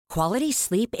Quality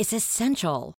sleep is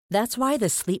essential. That's why the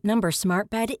Sleep Number Smart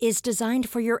Bed is designed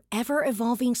for your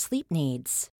ever-evolving sleep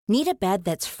needs. Need a bed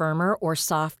that's firmer or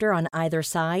softer on either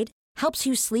side? Helps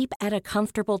you sleep at a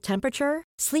comfortable temperature?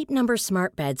 Sleep Number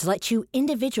Smart Beds let you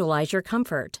individualize your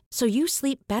comfort, so you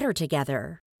sleep better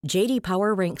together. J.D.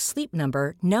 Power ranks Sleep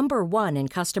Number number 1 in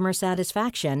customer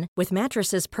satisfaction with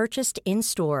mattresses purchased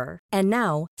in-store. And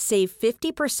now, save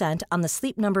 50% on the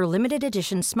Sleep Number Limited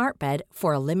Edition Smart Bed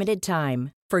for a limited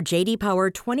time. For J.D. Power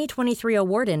 2023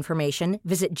 award information,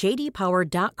 visit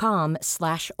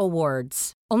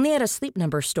jdpower.com/awards. Only at a Sleep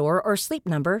Number store or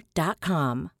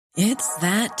sleepnumber.com. It's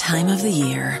that time of the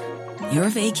year. Your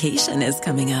vacation is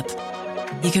coming up.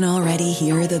 You can already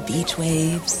hear the beach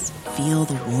waves, feel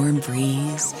the warm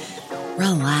breeze,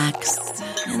 relax,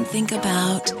 and think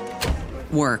about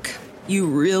work. You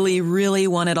really, really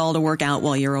want it all to work out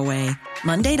while you're away.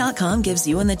 Monday.com gives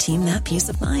you and the team that peace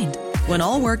of mind. When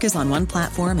all work is on one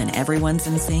platform and everyone's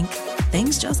in sync,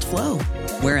 things just flow.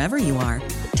 Wherever you are,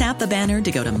 tap the banner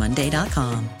to go to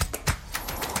Monday.com.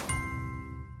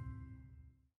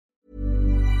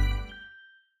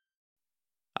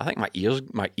 I think my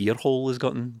ear hole has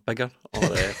gotten bigger,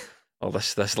 or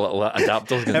this little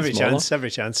adapter's getting smaller. Every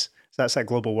chance. So that's like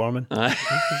global warming.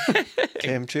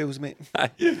 Chemtrails, mate.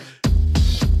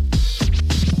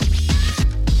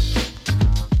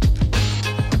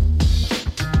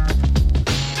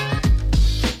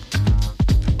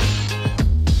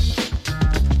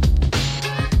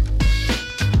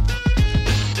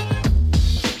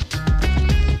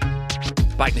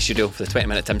 Back in the studio for the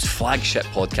 20-Minute Tim's flagship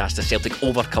podcast, the Celtic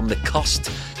overcome the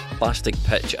cursed plastic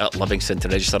pitch at Livingston to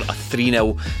register a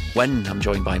 3-0 win. I'm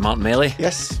joined by Martin Melly.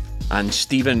 Yes. And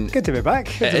Stephen. Good to be back.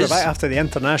 Good to be back after the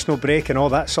international break and all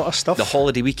that sort of stuff. The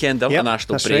holiday weekend, the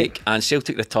international break, right. And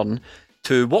Celtic return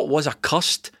to what was a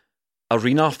cursed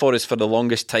arena for us for the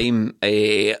longest time.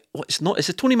 It's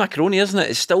the Tony Macaroni, isn't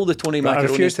it? It's still the Tony Macaroni.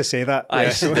 I refuse to say that.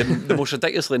 It's the most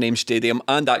ridiculously named stadium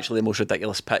and actually the most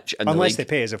ridiculous pitch in unless the they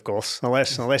pay us, of course.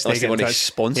 Unless they want to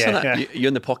sponsor it. Yeah. You're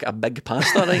in the pocket of big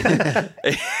pasta, right?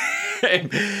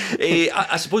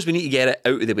 I suppose we need to get it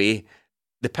out of the way.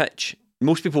 The pitch.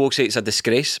 Most people will say it's a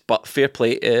disgrace, but fair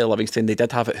play to Livingston. They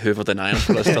did have it hoovered in iron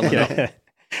for us turning up.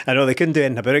 I know they couldn't do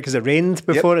anything about it because it rained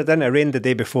before it, didn't it? It rained the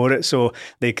day before it, so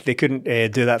they couldn't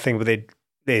do that thing where they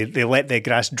let the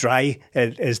grass dry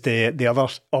as the other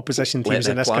opposition teams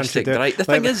in this country do. Right. The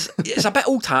thing is, it's a bit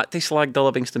old hat to slag the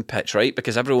Livingston pitch, right?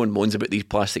 Because everyone moans about these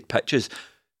plastic pitches,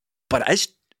 but it is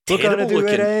terrible looking. We're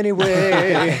going to do it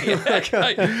anyway.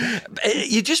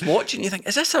 You just watch it and you think,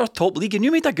 is this our top league? And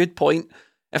you made a good point.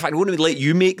 In fact, I want to let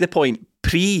you make the point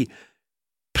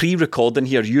pre-recording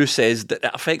here. You says that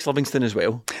it affects Livingston as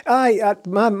well.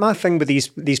 My thing with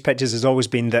these pitches has always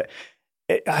been that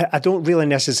I don't really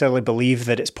necessarily believe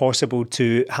that it's possible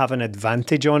to have an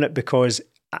advantage on it, because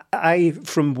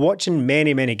from watching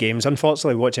many games,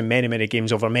 unfortunately watching many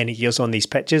games over many years on these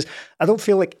pitches, I don't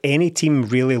feel like any team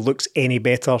really looks any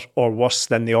better or worse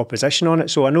than the opposition on it.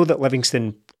 So I know that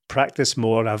Livingston practice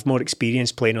more, have more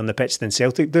experience playing on the pitch than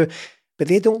Celtic do, but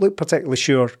they don't look particularly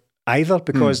sure either,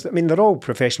 because I mean, they're all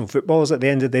professional footballers at the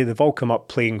end of the day. They've all come up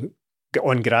playing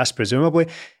on grass presumably,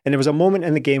 and there was a moment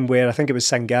in the game where I think it was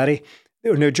Sangari.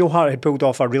 Now, Joe Hart had pulled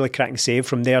off a really cracking save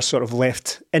from their sort of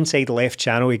inside left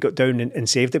channel. He got down and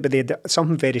saved it, but they had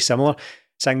something very similar.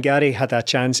 Sangari had a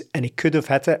chance and he could have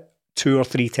hit it 2 or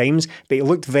 3 times, but he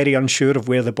looked very unsure of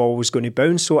where the ball was going to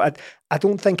bounce. So I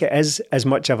don't think it is as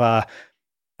much of a,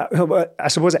 I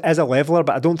suppose it is a leveller,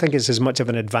 but I don't think it's as much of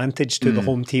an advantage to the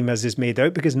home team as is made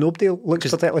out, because nobody looks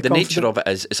particularly confident. The nature of it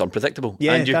is it's unpredictable,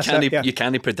 and you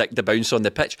can't predict the bounce on the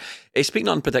pitch. Speaking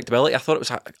of unpredictability, I thought it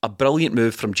was a brilliant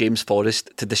move from James Forrest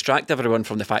to distract everyone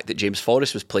from the fact that James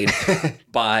Forrest was playing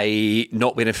by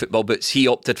not wearing football boots. He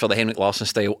opted for the Henrik Larsson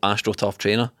style AstroTurf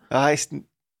trainer. It's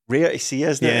rare to see,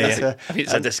 isn't it?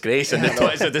 It's a disgrace.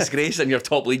 It's a disgrace in your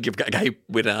top league. You've got a guy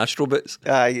wearing Astro boots.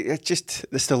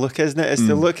 It's the look, isn't it? It's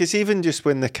the look. It's even just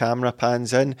when the camera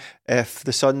pans in. If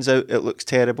the sun's out, it looks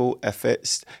terrible. If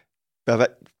it's a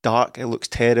bit dark, it looks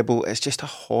terrible. It's just a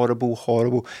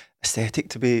horrible aesthetic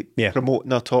to be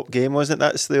promoting our top game, wasn't it?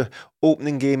 That's the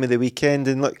opening game of the weekend.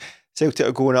 And look, Celtic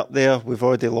are going up there. We've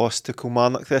already lost to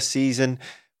Kilmarnock this season.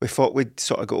 We thought we'd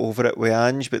sort of got over it with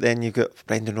Ange, but then you've got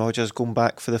Brendan Rodgers going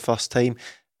back for the first time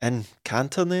and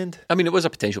canter in the end. I mean, it was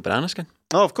a potential banana skin.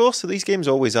 Oh, of course. So these games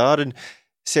always are. And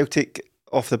Celtic,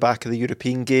 off the back of the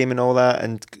European game and all that,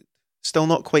 and still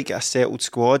not quite get a settled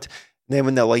squad. And then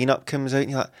when the lineup comes out,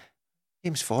 and you're like,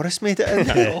 James Forrest made it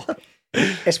in.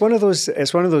 It's one of those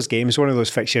games, one of those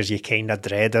fixtures you kind of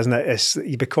dread, isn't it? It's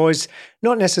because,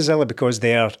 not necessarily because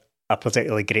they're a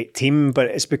particularly great team, but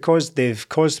it's because they've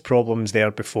caused problems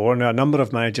there before. Now, a number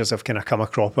of managers have kind of come a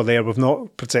cropper there. We've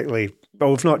not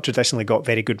traditionally got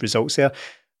very good results there.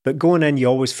 But going in, you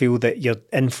always feel that you're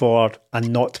in for a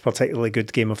not particularly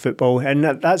good game of football. And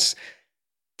that's,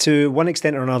 to one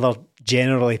extent or another,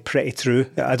 generally pretty true.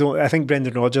 I think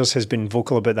Brendan Rodgers has been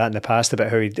vocal about that in the past, about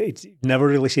how he'd never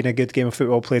really seen a good game of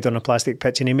football played on a plastic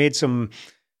pitch. And he made some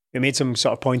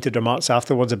sort of pointed remarks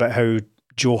afterwards about how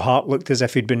Joe Hart looked as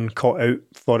if he'd been caught out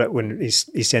for it when he's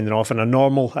sending off on a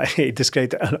normal, he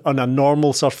described it, on a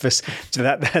normal surface. So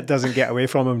that doesn't get away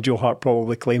from him. Joe Hart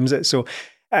probably claims it. So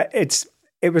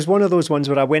it was one of those ones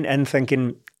where I went in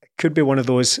thinking it could be one of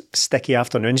those sticky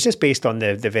afternoons, just based on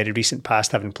the very recent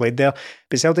past having played there.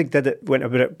 But Celtic went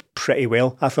about it pretty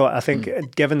well. I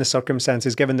think given the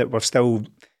circumstances, given that we're still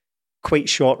quite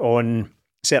short on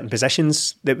certain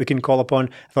positions that we can call upon,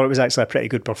 I thought it was actually a pretty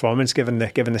good performance given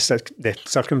the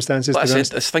circumstances. But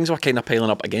as things were kind of piling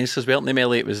up against us, weren't they,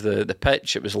 Melly? It was the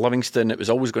pitch, it was Livingston, it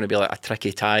was always going to be like a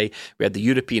tricky tie. We had the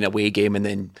European away game, and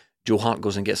then Joe Hart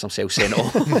goes and gets himself sent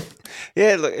off.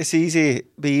 Yeah, look, it's easy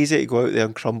to go out there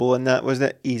and crumble in that,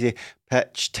 wasn't it? Easy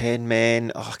pitch, 10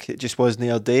 men, it just wasn't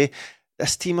their day.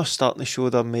 This team are starting to show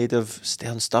they're made of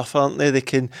stern stuff, aren't they? They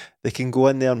can go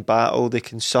in there and battle, they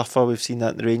can suffer. We've seen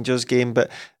that in the Rangers game,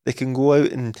 but they can go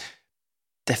out and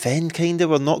defend, kind of.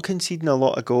 We're not conceding a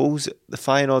lot of goals. The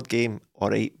Feyenoord game, all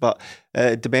right, but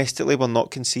domestically we're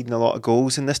not conceding a lot of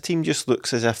goals, and this team just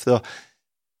looks as if they're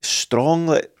strong.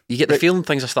 Like, you get the feeling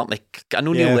things are starting to... I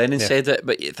know Neil Lennon said it,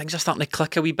 but things are starting to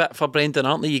click a wee bit for Brendan,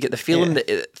 aren't they? You get the feeling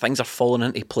that things are falling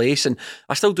into place, and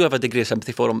I still do have a degree of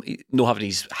sympathy for him, not having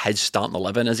his starting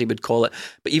 11, as he would call it.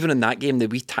 But even in that game, the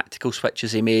wee tactical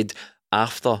switches he made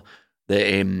after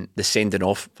the sending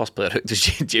off, first player hooked was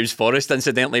James Forrest,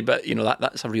 incidentally, but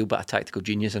that's a real bit of tactical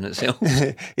genius in itself.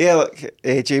 Yeah, look,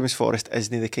 James Forrest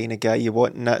isn't the kind of guy you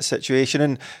want in that situation,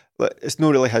 and look, it's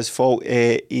not really his fault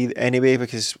anyway,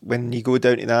 because when you go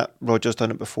down to that, Rodgers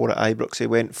done it before at Ibrox. He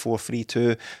went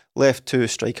 4-3-2, left two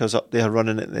strikers up there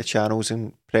running at the channels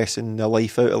and pressing the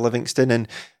life out of Livingston, and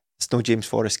it's no James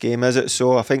Forrest game, is it?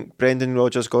 So I think Brendan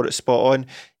Rodgers got it spot on.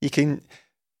 You can...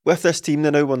 With this team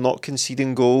now, we're not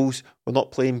conceding goals, we're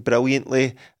not playing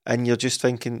brilliantly, and you're just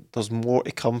thinking there's more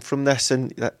to come from this,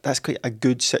 and that's quite a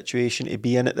good situation to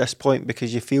be in at this point,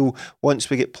 because you feel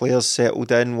once we get players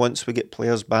settled in, once we get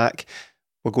players back,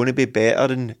 we're going to be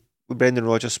better. And Brendan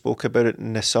Rodgers spoke about it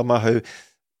in the summer, how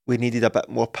we needed a bit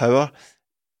more power.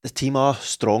 The team are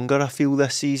stronger, I feel,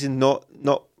 this season, not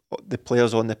the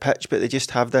players on the pitch, but they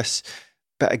just have this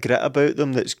bit of grit about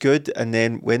them that's good. And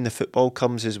then when the football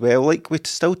comes as well, like we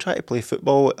still try to play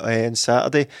football on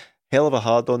Saturday, hell of a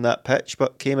hard on that pitch,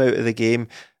 but came out of the game,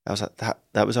 I was like,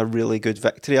 that was a really good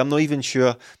victory. I'm not even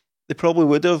sure they probably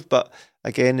would have, but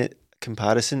again,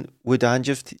 comparison, would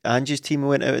Angie's team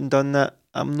went out and done that?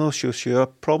 I'm not so sure,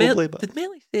 probably. But did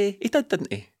Melly say he did,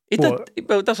 didn't he? He did.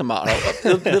 Well, it doesn't matter.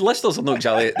 The listeners are not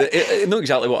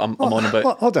exactly what I'm on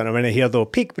about. Hold on a minute here, though.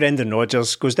 Peak Brendan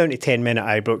Rodgers goes down to 10 men at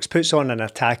Ibrox, puts on an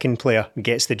attacking player,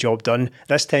 gets the job done.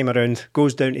 This time around,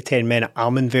 goes down to 10 men at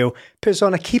Almondvale, puts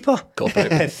on a keeper.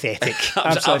 Pathetic.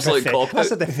 Absolute cop-out.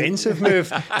 That's a defensive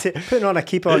move. Putting on a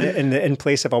keeper in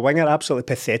place of a winger, absolutely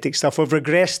pathetic stuff. We've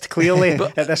regressed clearly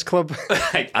at this club.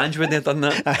 Ange wouldn't have done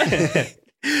that.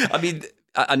 I mean...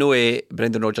 I know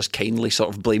Brendan Rodgers kindly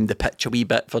sort of blamed the pitch a wee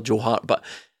bit for Joe Hart, but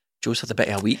Joe's had a bit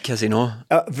of a week, has he not?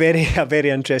 A very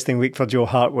interesting week for Joe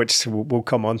Hart, which we'll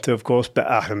come on to, of course.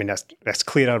 But I mean, that's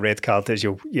clear a red card as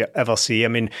you'll ever see. I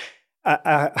mean,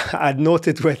 I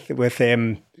noted with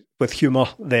humour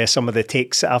some of the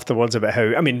takes afterwards about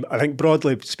how, I mean, I think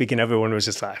broadly speaking, everyone was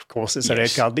just like, of course it's a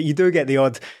red card, but you do get the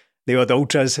odd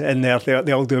ultras in there,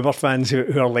 the old Uber fans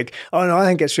who are like, oh no, I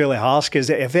think it's really harsh, because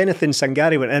if anything,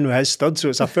 Sangari went in with his stud, so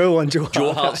it's a foul on Joe Hart.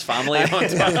 Joe Hart's family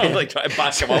like trying to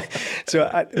back him up.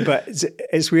 But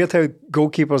it's weird how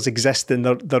goalkeepers exist in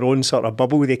their own sort of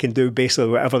bubble. They can do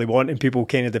basically whatever they want, and people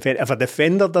kind of defend. If a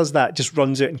defender does that, just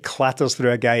runs out and clatters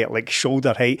through a guy at like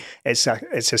shoulder height, it's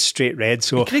a straight red.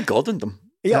 So Craig Gordon them.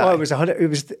 Yeah, it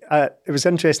was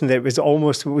interesting that it was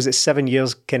almost, what was it, 7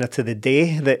 years kind of to the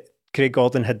day that Craig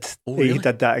Gordon he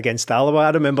did that against Alloa. I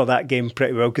remember that game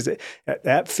pretty well, because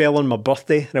it fell on my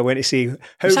birthday, and I went to see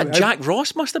Jack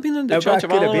Ross must have been in the Church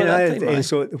of Alloa at that time, and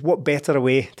so what better a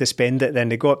way to spend it than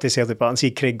to go up to Celtic Park and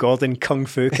see Craig Gordon kung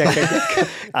fu kick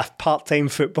a part-time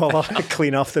footballer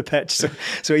clean off the pitch.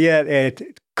 So yeah,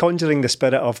 conjuring the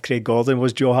spirit of Craig Gordon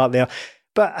was Joe Hart there.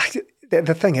 But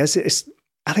the thing is,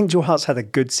 I think Joe Hart's had a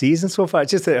good season so far.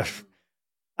 It's just a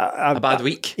bad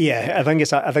week. Yeah, I think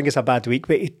it's a bad week,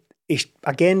 but he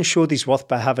again showed his worth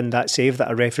by having that save that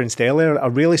I referenced earlier, a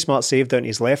really smart save down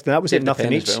his left, and that was at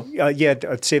nothing each. Well.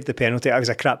 I'd saved the penalty. It was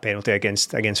a crap penalty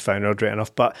against Feyenoord, right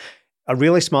enough, but a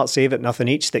really smart save at nothing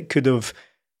each that could have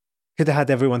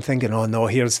had everyone thinking, oh no,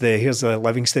 here's the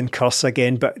Livingston curse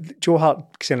again. But Joe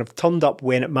Hart kind of turned up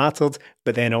when it mattered,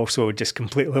 but then also just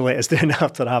completely let us down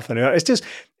after half an hour.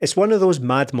 It's one of those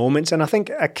mad moments, and I think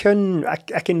I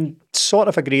can sort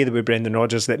of agree with Brendan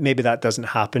Rodgers that maybe that doesn't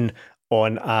happen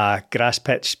on a grass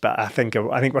pitch, but I think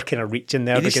we're kind of reaching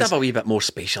there. He needs to have a wee bit more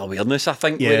spatial awareness, I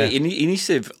think. Yeah. He needs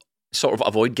to sort of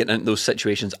avoid getting into those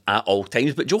situations at all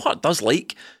times. But Joe Hart does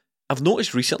I've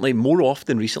noticed more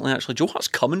often recently, actually, Joe Hart's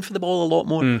coming for the ball a lot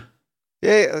more.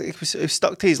 Yeah, he was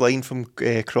stuck to his line from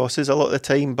crosses a lot of the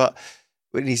time, but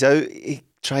when he's out, he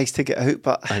tries to get out,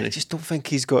 but I just don't think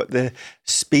he's got the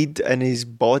speed in his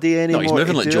body anymore. No, he's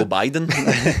moving like Joe Biden.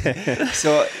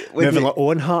 So moving like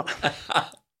Owen Hart.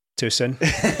 Too soon.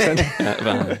 Fucking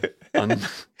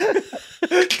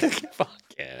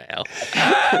hell.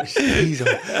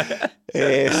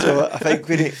 So I think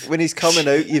when he's coming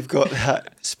out, you've got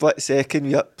that split second.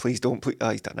 Yep, please don't.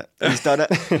 He's done it. He's done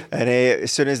it. And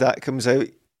as soon as that comes out,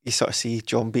 you sort of see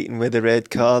John Beaton with the red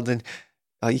card, and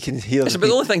you can hear. It's about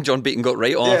the only thing John Beaton got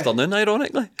right all afternoon,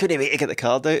 ironically. Couldn't wait to get the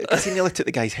card out because he nearly took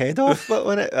the guy's head off. But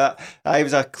when it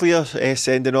was a clear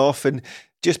sending off, and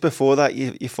just before that,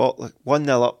 you thought, like,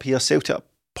 1-0 up here, Celtic are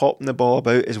popping the ball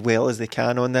about as well as they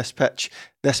can on this pitch.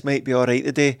 This might be all right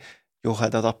today. Joe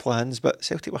had other plans, but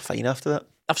Celtic were fine after that.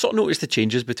 I've sort of noticed the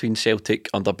changes between Celtic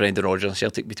under Brendan Rodgers and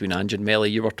Celtic between Ange and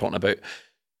Melly. You were talking about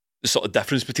the sort of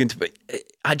difference between, but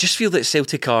I just feel that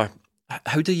Celtic are,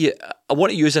 I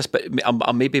want to use this, but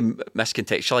I'm maybe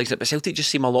miscontextualising it, but Celtic just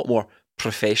seem a lot more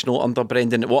professional under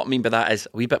Brendan. What I mean by that is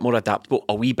a wee bit more adaptable,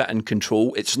 a wee bit in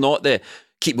control. It's not the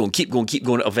keep going,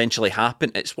 it'll eventually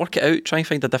happen. It's work it out, try and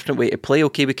find a different way to play.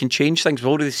 Okay, we can change things. We've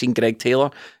already seen Greg Taylor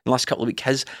in the last couple of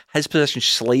weeks, his position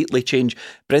slightly change.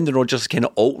 Brendan Rodgers is kind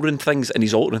of altering things, and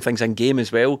he's altering things in game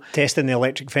as well. Testing the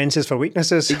electric fences for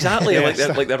weaknesses. Exactly, like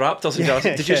the Raptors in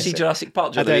Jurassic. Did you see Jurassic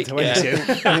Park? I did. I went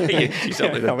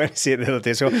to see it the other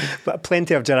day. So, but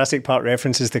plenty of Jurassic Park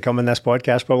references to come in this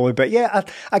podcast probably. But yeah,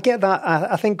 I get that.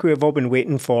 I think we've all been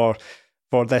waiting for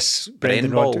this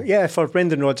Brendan Rodgers, for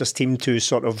Brendan Rodgers' team to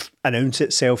sort of announce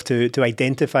itself, to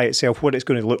identify itself, what it's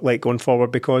going to look like going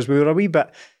forward, because we were a wee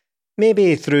bit,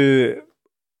 maybe through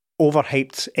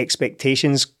overhyped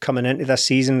expectations coming into this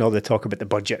season, all the talk about the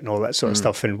budget and all that sort of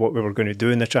stuff and what we were going to do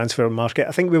in the transfer market.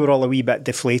 I think we were all a wee bit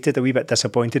deflated, a wee bit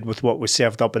disappointed with what was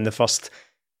served up in the first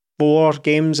 4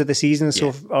 games of the season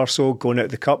or so going out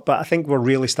of the cup. But I think we're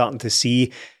really starting to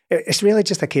see it's really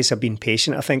just a case of being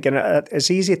patient, I think. And it's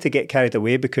easy to get carried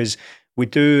away because we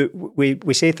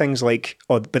say things like,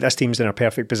 oh, but this team's in a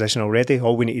perfect position already.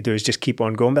 All we need to do is just keep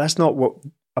on going. But that's not what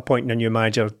appointing a new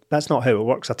manager, that's not how it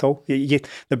works at all. You'd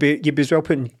be as well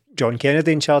putting John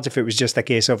Kennedy in charge if it was just a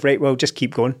case of, right, well, just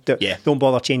keep going. Don't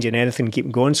bother changing anything,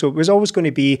 keep going. So it was always going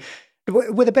to be,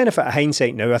 with the benefit of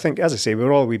hindsight now, I think, as I say, we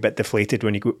were all a wee bit deflated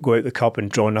when you go out the cup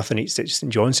and draw nothing each to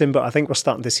St Johnstone. But I think we're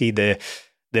starting to see the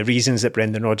reasons that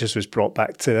Brendan Rodgers was brought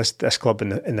back to this club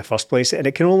in the first place, and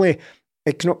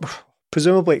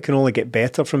presumably it can only get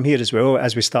better from here as well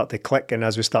as we start to click and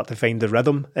as we start to find the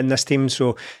rhythm in this team.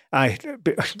 So,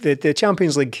 the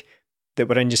Champions League that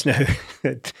we're in just now,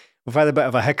 we've had a bit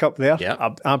of a hiccup there.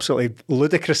 Yeah. Absolutely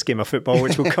ludicrous game of football,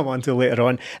 which we'll come on to later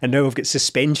on. And now we've got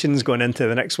suspensions going into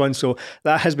the next one, so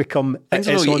that has become. He's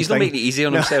not making it easier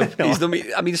on himself. No.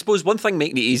 I suppose one thing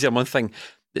making it easier, one thing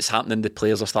that's happening, the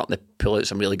players are starting to pull out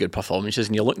some really good performances,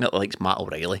 and you're looking at like Matt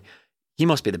O'Reilly. He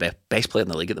must be the best player in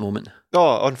the league at the moment.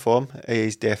 Oh, on form.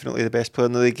 He's definitely the best player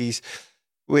in the league.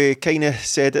 We kind of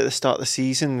said at the start of the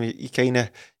season, you kind of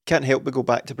can't help but go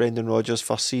back to Brendan Rodgers'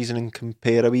 first season and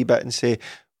compare a wee bit and say,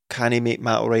 can he make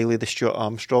Matt O'Reilly the Stuart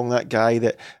Armstrong, that guy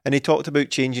that... And he talked about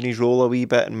changing his role a wee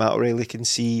bit, and Matt O'Reilly can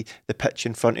see the pitch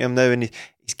in front of him now, and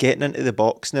he's getting into the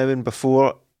box now, and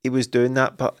before he was doing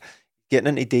that, but getting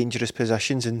into dangerous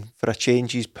positions, and for a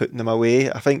change he's putting them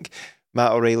away. I think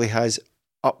Matt O'Reilly has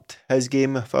upped his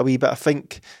game a wee bit. I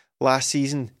think last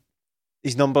season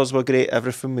his numbers were great,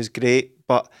 everything was great,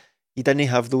 but he didn't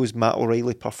have those Matt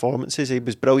O'Reilly performances. He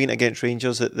was brilliant against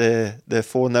Rangers at the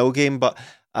 4-0 game, but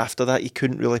after that he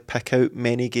couldn't really pick out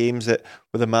many games that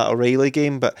were the Matt O'Reilly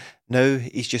game. But now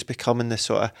he's just becoming this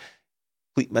sort of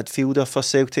complete midfielder for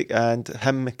Celtic, and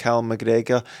him, Callum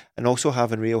McGregor, and also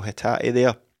having Rio Hatate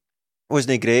there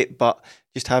wasn't great, but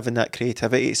just having that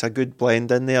creativity, it's a good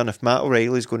blend in there. And if Matt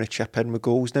O'Reilly's going to chip in with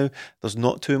goals now, there's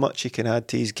not too much he can add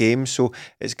to his game. So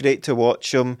it's great to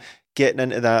watch him getting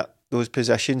into that those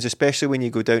positions, especially when you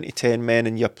go down to 10 men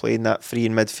and you're playing that free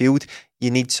in midfield.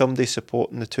 You need somebody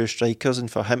supporting the two strikers,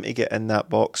 and for him to get in that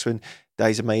box when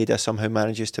Daizen Maeda somehow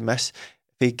manages to miss,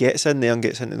 if he gets in there and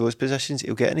gets into those positions,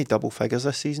 he'll get any double figures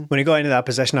this season. When he got into that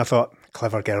position, I thought,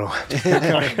 clever girl.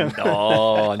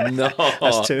 No.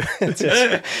 That's too.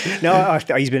 No,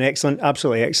 he's been excellent,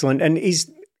 absolutely excellent. And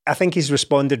I think he's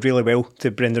responded really well to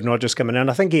Brendan Rodgers coming in.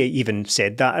 I think he even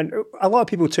said that. And a lot of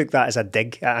people took that as a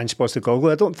dig at Ange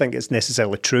Postecoglou. I don't think it's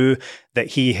necessarily true that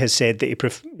he has said that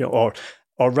he or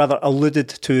rather alluded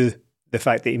to the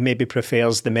fact that he maybe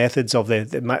prefers the methods of the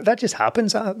that just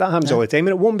happens. That happens all the time. And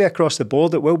it won't be across the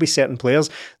board. It will be certain players.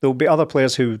 There will be other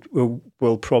players who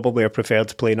will probably have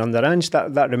preferred playing under Ange.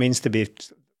 That remains to be...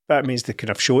 That means to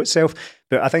kind of show itself.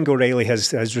 But I think O'Reilly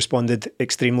has responded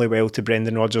extremely well to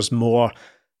Brendan Rodgers' more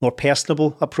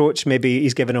personable approach. Maybe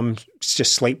he's given him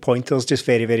just slight pointers, just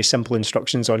very, very simple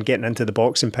instructions on getting into the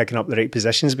box and picking up the right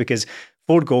positions, because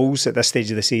 4 goals at this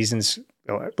stage of the season's,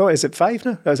 well, is it 5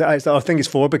 now? I think it's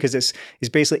 4, because he's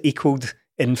basically equalled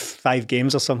in 5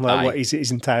 games or something like what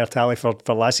his entire tally for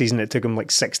last season. It took him like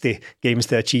 60 games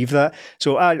to achieve that.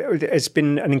 So it's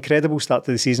been an incredible start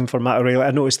to the season for Matt O'Reilly.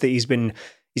 I noticed that he's been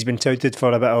touted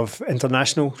for a bit of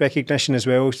international recognition as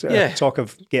well. Talk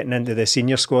of getting into the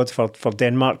senior squad for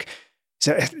Denmark.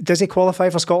 So does he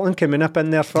qualify for Scotland? Can we nip in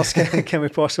there first? Can we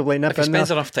possibly nip in there? If he spends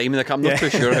enough time in the camp, I'm not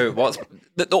too sure how it works.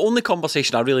 The only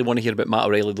conversation I really want to hear about Matt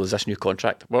O'Reilly is this new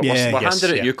contract. We're handing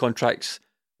out new contracts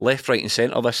left, right and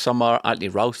centre this summer. Anthony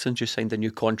Ralston just signed a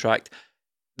new contract.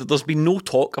 There's been no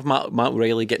talk of Matt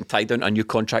O'Reilly getting tied down to a new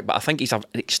contract, but I think he's an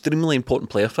extremely important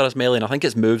player for us, Melly, and I think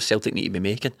it's moves Celtic need to be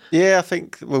making. Yeah, I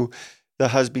think, there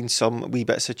has been some wee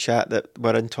bits of chat that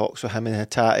we're in talks with him and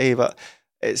Hatate, but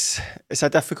it's a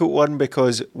difficult one,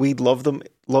 because we'd love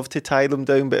to tie them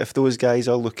down, but if those guys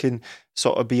are looking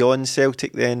sort of beyond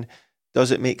Celtic, then does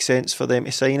it make sense for them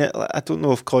to sign it? I don't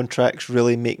know if contracts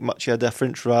really make much of a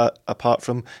difference, apart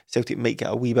from Celtic might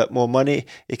get a wee bit more money.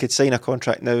 He could sign a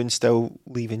contract now and still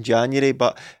leave in January,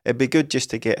 but it'd be good just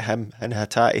to get him and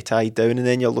Hatate tied down, and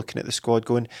then you're looking at the squad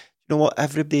going, you know what,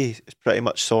 everybody is pretty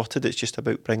much sorted. It's just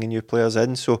about bringing new players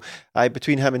in. So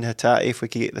between him and Hatate, if we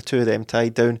could get the two of them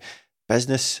tied down,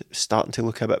 business starting to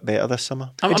look a bit better this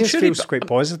summer. It just feels quite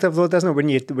positive though, doesn't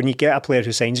it? When you get a player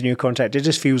who signs a new contract, it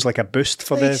just feels like a boost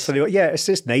for the it's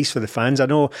just nice for the fans. I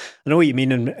know what you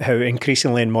mean, and how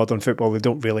increasingly in modern football they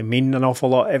don't really mean an awful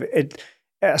lot.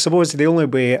 I suppose the only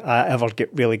way I ever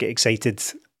get excited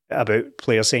about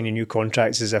players signing new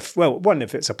contracts is if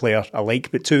it's a player I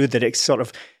like, but 2, that it sort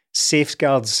of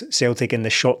safeguards Celtic in the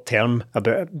short term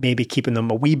about maybe keeping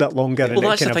them a wee bit longer, and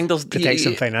that's it the thing, protects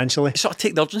them financially. Sort of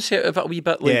take the urgency out of it a wee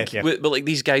bit. But like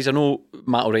these guys, I know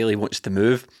Matt O'Reilly wants to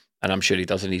move, and I'm sure he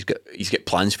does, and he's got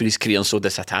plans for his career, and so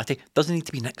does Hatate. Doesn't need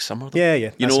to be next summer though.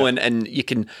 And you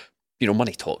can,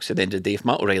 money talks at the end of the day. If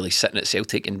Matt O'Reilly's sitting at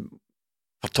Celtic and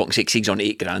for talking sake, he's on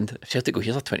 $8,000, if Celtic go,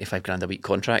 here's a $25,000 a week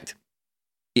contract,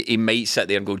 he might sit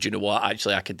there and go, do you know what,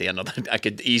 actually I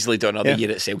could easily do another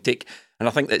year at Celtic. And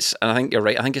I think you're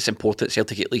right. I think it's important that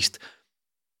Celtic at least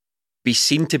be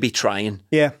seen to be trying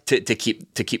to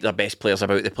keep their best players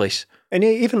about the place. And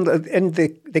even in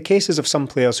the cases of some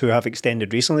players who have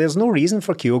extended recently, there's no reason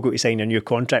for Kyogo to sign a new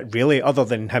contract really, other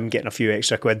than him getting a few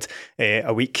extra quid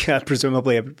a week.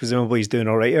 Presumably he's doing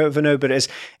all right out of it now, but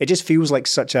it just feels like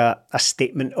such a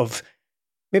statement of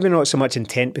maybe not so much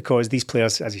intent, because these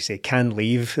players, as you say, can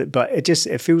leave, but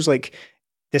it feels like,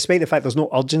 despite the fact there's no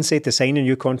urgency to sign a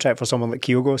new contract for someone like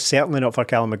Kyogo, certainly not for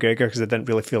Callum McGregor, because I didn't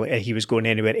really feel like he was going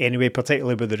anywhere anyway,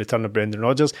 particularly with the return of Brendan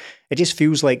Rodgers. It just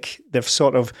feels like they've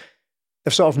sort of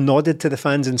nodded to the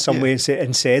fans in some way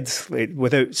and said,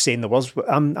 without saying the words,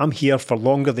 I'm here for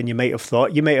longer than you might have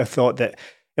thought. You might have thought that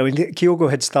Kyogo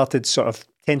had started sort of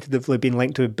tentatively being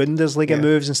linked to Bundesliga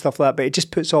moves and stuff like that, but it just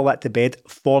puts all that to bed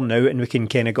for now, and we can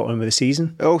kind of get on with the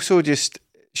season. It also just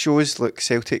shows, look,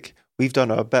 Celtic, we've done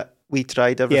our bit. We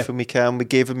tried everything we can. We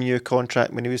gave him a new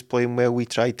contract when he was playing well. We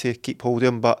tried to keep hold of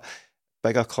him, but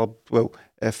bigger club,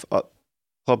 if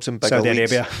clubs in bigger Saudi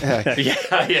leagues,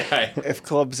 Arabia. If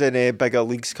clubs in bigger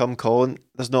leagues come calling,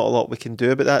 there's not a lot we can do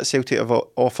about that. Celtic have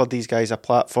offered these guys a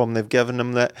platform. They've given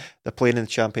them that. They're playing in the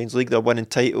Champions League. They're winning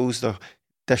titles. They're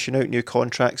dishing out new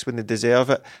contracts when they deserve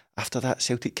it. After that,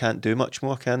 Celtic can't do much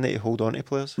more, can they, to hold on to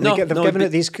players? They've given it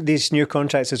these new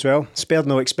contracts as well. Spared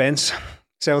no expense.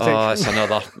 Celtic. Oh,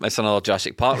 it's another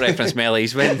Jurassic Park reference, Melly.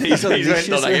 He's went done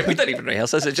again. We didn't even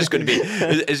rehearse this. It's just going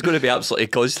to be absolutely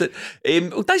constant.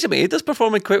 Daizen Maeda's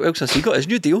performing quite well since he got his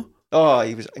new deal. Oh,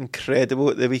 he was incredible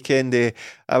at the weekend.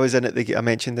 I was in at I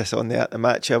mentioned this on the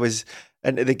match. I was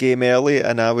into the game early,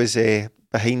 and I was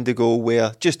behind the goal,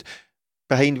 where just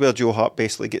behind where Joe Hart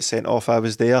basically gets sent off, I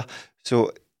was there.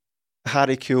 So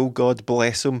Harry Kewell, God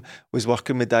bless him, was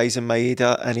working with Dyson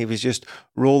Maeda, and he was just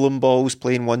rolling balls,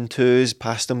 playing 1-2s,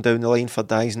 passed them down the line for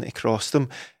Dyson to cross them.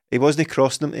 He wasn't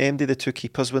crossing them to empty the two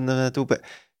keepers were in the middle, but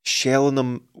shelling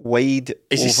them wide.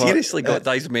 Is he seriously got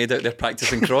Dyson Maeda out there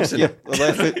practising crossing? Yeah,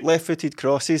 left-footed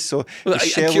crosses. So well,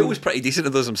 Kewell was pretty decent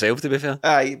at those himself, to be fair.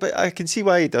 Aye, but I can see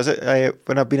why he does it.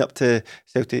 When I've been up to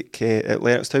Celtic at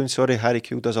Lennoxtown, Harry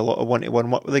Kewell does a lot of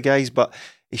one-to-one work with the guys, but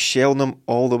he's shelling them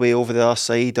all the way over the other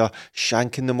side or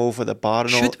shanking them over the bar.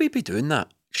 And Should we be doing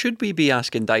that? Should we be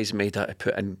asking Dyson Maeda to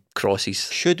put in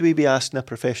crosses? Should we be asking a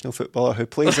professional footballer who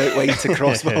plays out wide to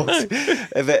cross balls?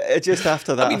 Just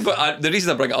after that. I mean, but the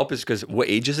reason I bring it up is because what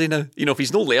age is he now? You know, if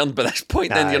he's not learned by this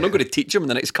point, then you're not going to teach him in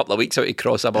the next couple of weeks how to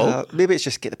cross a ball. Maybe it's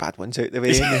just get the bad ones out of the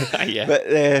way. Yeah.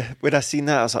 But when I seen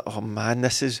that, I was like, oh man,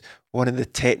 this is one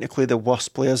of technically the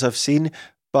worst players I've seen.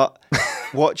 But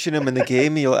watching him in the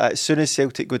game, you're like, as soon as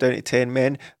Celtic go down to 10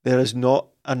 men, there is not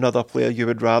another player you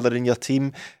would rather in your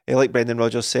team. Like Brendan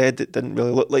Rodgers said, it didn't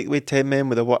really look like we had 10 men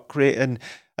with a work rate. And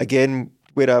again,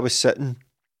 where I was sitting,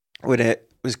 when it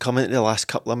was coming to the last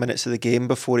couple of minutes of the game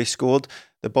before he scored,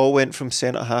 the ball went from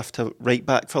centre half to right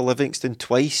back for Livingston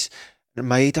twice. And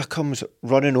Maeda comes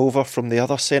running over from the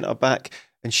other centre back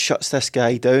and shuts this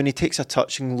guy down. He takes a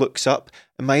touch and looks up,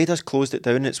 and Maeda's closed it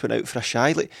down and it's went out for a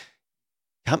shy. Like,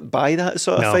 can't buy that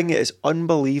sort of thing. It is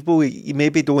unbelievable. You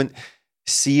maybe don't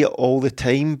see it all the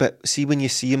time, but see when you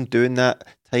see him doing that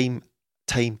time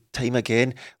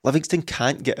again, Livingston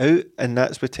can't get out, and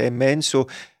that's with 10 men. So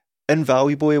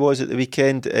invaluable he was at the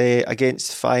weekend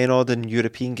against Feyenoord in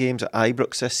European games at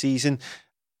Ibrox this season.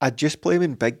 I'd just play him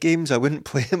in big games. I wouldn't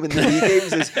play him in the wee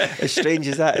games, as strange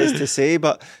as that is to say,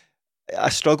 but I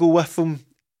struggle with him.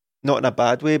 Not in a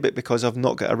bad way, but because I've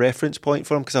not got a reference point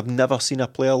for him, because I've never seen a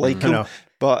player like him.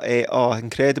 But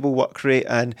incredible work rate,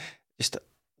 and just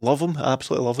love him. I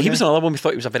absolutely love him. He was another one we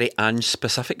thought he was a very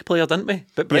Ange-specific player, didn't we?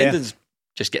 But Brendan's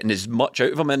just getting as much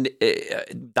out of him. And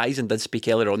Dyson did speak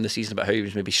earlier on in the season about how he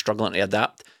was maybe struggling to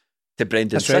adapt to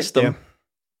Brendan's system. Yeah.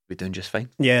 We're doing just fine.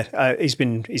 Yeah, he's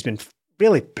been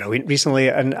really brilliant recently,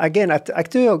 and again, I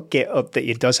do get up that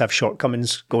he does have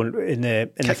shortcomings going in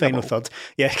the final third.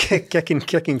 Yeah,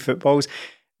 kicking footballs.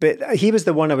 But he was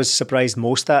the one I was surprised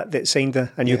most at that signed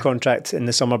a new contract in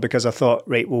the summer, because I thought,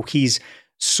 right, well, he's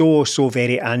so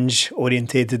very Ange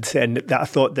orientated, and that I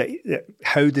thought that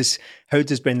how does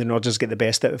Brendan Rodgers get the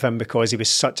best out of him, because he was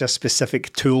such a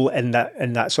specific tool in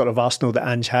that sort of arsenal that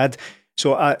Ange had.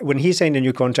 So when he signed a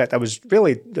new contract, I was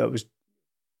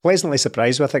pleasantly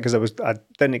surprised with it, because I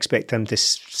didn't expect him to.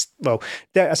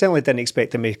 I certainly didn't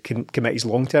expect him to commit his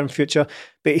long-term future.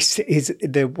 But he's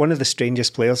one of the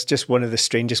strangest players. Just one of the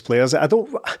strangest players. I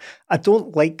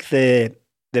don't like the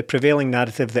prevailing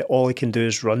narrative that all he can do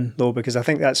is run, though, because I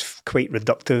think that's quite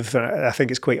reductive. And I think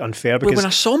it's quite unfair. Because when I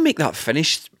saw him make that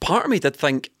finish, part of me did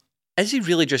think, is he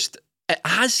really just?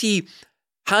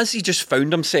 Has he just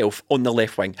found himself on the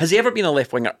left wing? Has he ever been a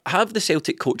left winger? Have the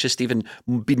Celtic coaches, Stephen,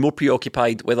 been more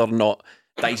preoccupied whether or not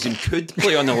Dyson could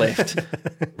play on the left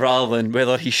rather than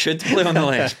whether he should play on the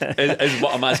left? Is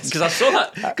what I'm asking.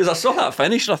 Because I saw that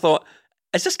finish and I thought,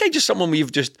 is this guy just someone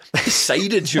we've just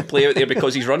decided should play out there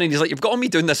because he's running? He's like, you've got me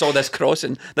doing all this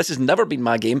crossing. This has never been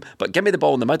my game, but give me the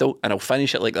ball in the middle and I'll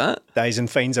finish it like that. Dyson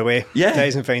finds a way. Yeah.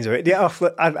 Dyson finds a way. Yeah,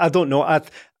 I don't know.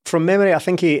 From memory, I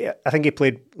think he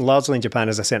played largely in Japan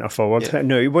as a centre forward. Yeah.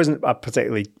 No, he wasn't a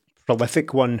particularly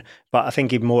prolific one, but I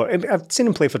think I've seen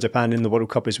him play for Japan in the World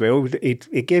Cup as well. He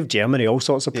gave Germany all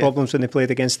sorts of problems when they played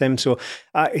against them. So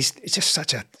he's just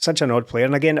such an odd player.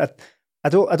 And again, I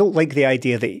don't like the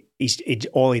idea that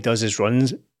all he does is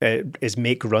runs, is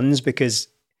make runs, because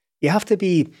you have to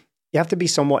be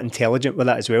somewhat intelligent with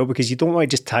that as well, because you don't want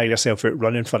to just tire yourself out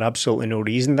running for absolutely no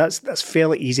reason. That's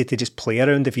fairly easy to just play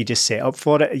around if you just set up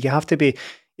for it. You have to be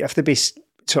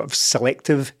sort of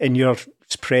selective in your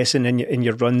pressing in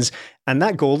your runs. And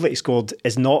that goal that he scored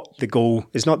is not the goal.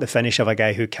 It's not the finish of a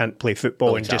guy who can't play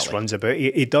football and just runs about.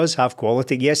 He does have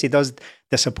quality. Yes, he does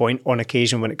disappoint on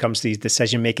occasion when it comes to his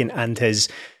decision making and his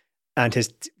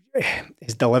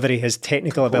delivery, his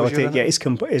technical ability,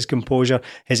 his composure,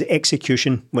 his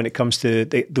execution when it comes to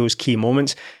those key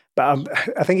moments. But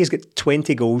I think he's got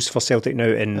 20 goals for Celtic now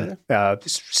in a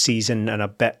season and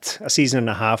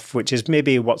a half, which is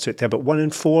maybe works out to about 1 in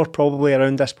 4 probably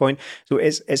around this point. So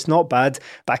it's not bad.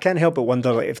 But I can't help but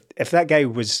wonder, like, if that guy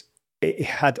he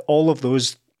had all of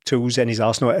those tools in his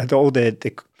arsenal, had all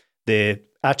the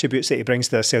attributes that he brings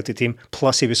to the Celtic team,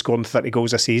 plus he was scoring 30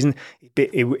 goals a season,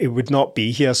 it would not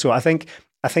be here. So I think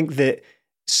that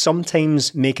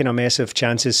sometimes making a mess of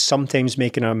chances, sometimes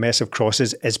making a mess of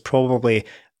crosses is probably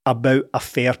about a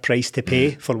fair price to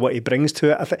pay for what he brings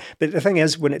to it. But the thing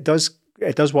is, when it does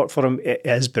work for him, it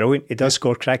is brilliant. He does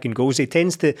score cracking goals. He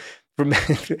tends to, from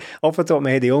off the top of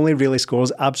my head, he only really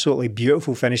scores absolutely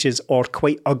beautiful finishes or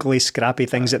quite ugly, scrappy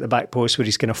things at the back post where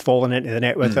he's kind of fallen into the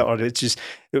net with it, or it's just,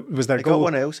 was there a goal? Got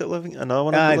one else at Livingston, another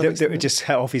one at Livingston. That just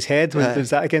hit off his head. Was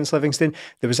that against Livingston?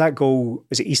 There was that goal,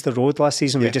 was it Easter Road last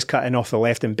season? We just cut in off the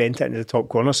left and bent it into the top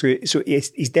corner. So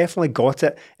he's definitely got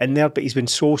it in there, but he's been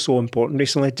so important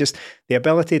recently. Just the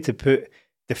ability to put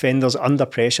defenders under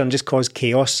pressure and just cause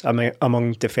chaos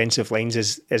among defensive lines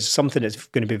is something that's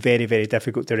going to be very, very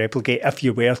difficult to replicate if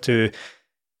you were to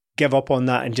give up on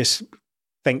that and just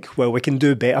think, well, we can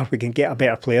do better, we can get a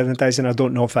better player than Dyson. I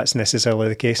don't know if that's necessarily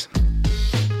the case.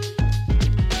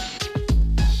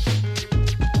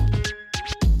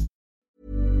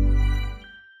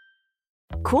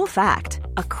 Cool fact,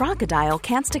 a crocodile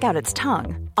can't stick out its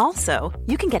tongue. Also,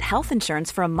 you can get health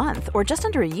insurance for a month or just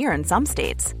under a year in some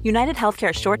states. United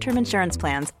Healthcare short-term insurance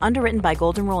plans, underwritten by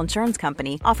Golden Rule Insurance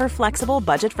Company, offer flexible,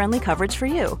 budget-friendly coverage for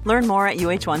you. Learn more at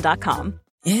uh1.com.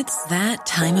 It's that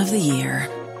time of the year.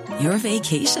 Your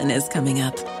vacation is coming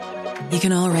up. You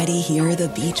can already hear the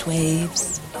beach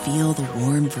waves, feel the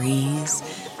warm breeze,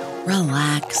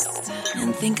 relax,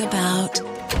 and think about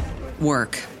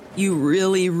work. You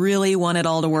really, really want it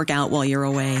all to work out while you're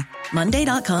away.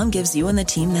 Monday.com gives you and the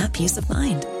team that peace of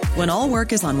mind. When all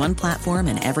work is on one platform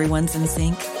and everyone's in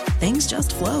sync, things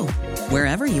just flow.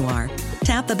 Wherever you are,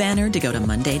 tap the banner to go to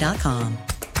Monday.com.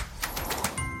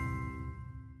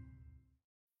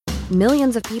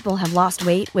 Millions of people have lost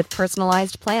weight with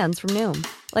personalized plans from Noom.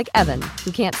 Like Evan,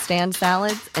 who can't stand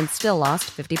salads and still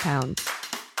lost 50 pounds.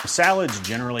 Salads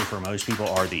generally for most people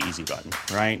are the easy button,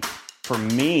 right? For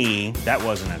me, that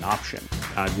wasn't an option.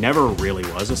 I never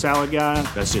really was a salad guy.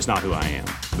 That's just not who I am.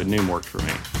 But Noom worked for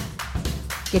me.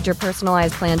 Get your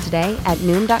personalized plan today at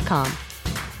Noom.com.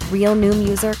 Real Noom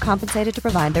user compensated to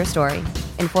provide their story.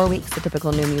 In 4 weeks, the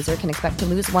typical Noom user can expect to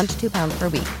lose 1 to 2 pounds per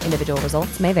week. Individual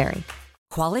results may vary.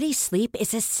 Quality sleep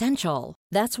is essential.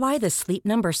 That's why the Sleep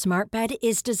Number Smart Bed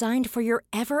is designed for your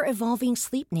ever-evolving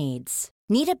sleep needs.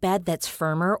 Need a bed that's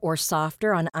firmer or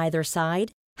softer on either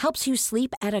side? Helps you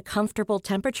sleep at a comfortable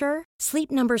temperature?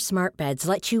 Sleep Number Smart Beds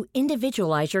let you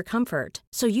individualize your comfort,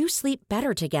 so you sleep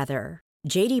better together.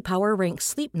 J.D. Power ranks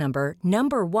Sleep Number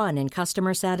number 1 in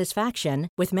customer satisfaction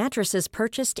with mattresses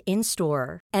purchased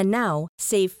in-store. And now,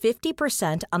 save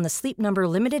 50% on the Sleep Number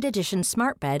Limited Edition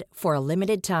Smart Bed for a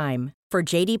limited time. For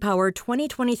J.D. Power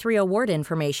 2023 award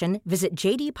information, visit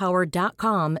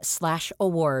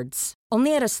jdpower.com/awards.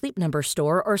 Only at a Sleep Number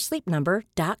store or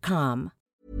sleepnumber.com.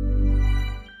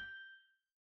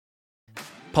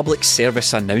 Public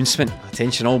service announcement.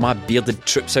 Attention all my bearded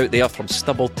troops out there from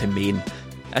stubble to mane.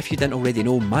 If you didn't already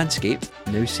know, Manscaped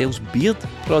now sells beard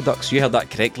products. You heard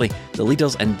that correctly. The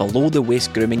leaders in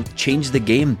below-the-waist grooming changed the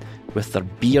game with their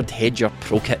Beard Hedger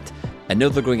Pro Kit. And now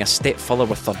they're going a step further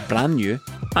with their brand new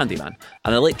Handyman,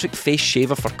 an electric face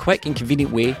shaver for quick and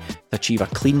convenient way to achieve a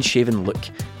clean-shaven look.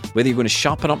 Whether you're going to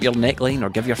sharpen up your neckline or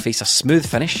give your face a smooth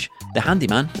finish, the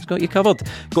Handyman has got you covered.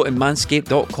 Go to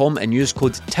manscaped.com and use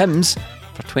code TIMS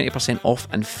for 20% off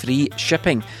and free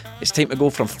shipping. It's time to go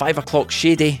from 5 o'clock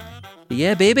shady.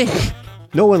 Yeah, baby.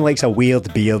 No one likes a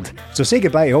weird beard, so say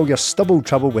goodbye to all your stubble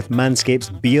trouble with Manscaped's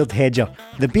Beard Hedger.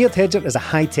 The Beard Hedger is a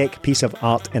high-tech piece of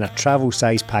art in a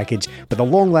travel-size package with a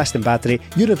long-lasting battery,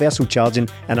 universal charging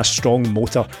and a strong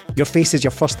motor. Your face is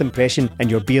your first impression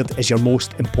and your beard is your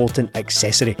most important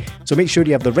accessory. So make sure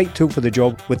you have the right tool for the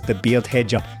job with the Beard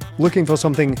Hedger. Looking for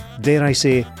something, dare I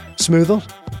say, smoother?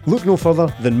 Look no further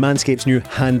than Manscaped's new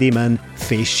Handyman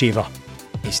Face Shaver.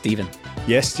 Hey, Stephen.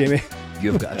 Yes, Jamie?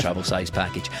 You've got a travel size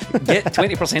package. Get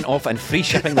 20% off and free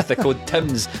shipping with the code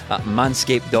TIMS at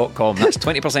manscaped.com. That's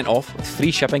 20% off with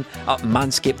free shipping at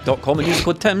manscaped.com and use the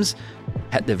code TIMS.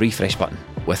 Hit the refresh button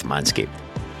with Manscaped.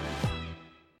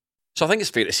 So I think it's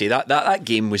fair to say that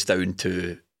game was down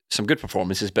to some good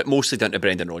performances, but mostly down to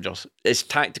Brendan Rodgers. His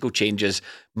tactical changes,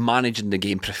 managing the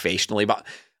game professionally. But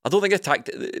I don't think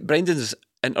Brendan's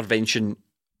intervention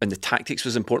and the tactics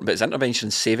was important, but his intervention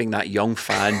saving that young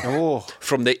fan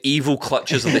from the evil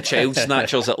clutches of the child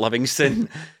snatchers at Livingston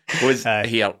was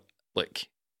here. Look,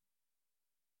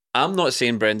 I'm not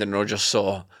saying Brendan Rodgers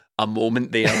saw a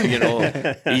moment there. You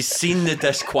know, he's seen the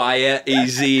disquiet.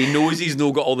 He knows he's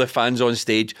not got all the fans on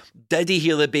stage. Did he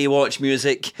hear the Baywatch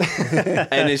music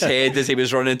in his head as he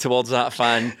was running towards that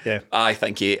fan? Yeah. I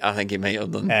think he might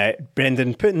have done.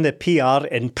 Brendan putting the PR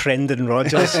in Brendan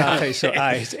Rodgers. I think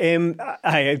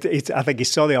he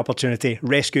saw the opportunity,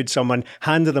 rescued someone,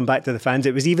 handed them back to the fans.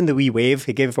 It was even the wee wave.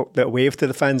 He gave up that wave to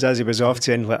the fans as he was off,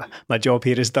 saying, "Look, my job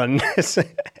here is done."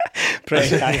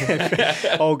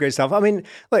 All good stuff. I mean,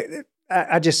 look,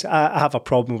 I have a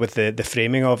problem with the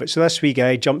framing of it. So this wee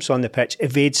guy jumps on the pitch,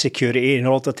 evades security in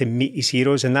order to meet his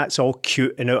heroes, and that's all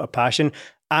cute and out of passion.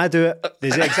 I do it.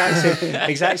 There's the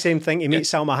exact same thing. He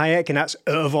meets Salma Hayek, and that's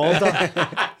out of order.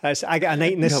 I get a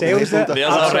night in the cells. There's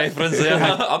a reference there.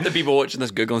 Up to people watching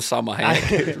this Googling Salma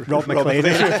Hayek. Rob McLean.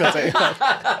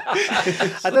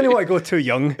 I didn't want to go too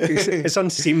young. It's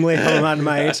unseemly for a man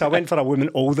my age, so I went for a woman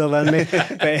older than me.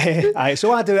 But,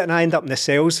 so I do it, and I end up in the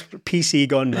cells. PC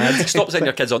gone mad. Stop sending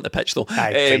your kids on the pitch, though.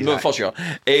 For sure.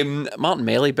 Martin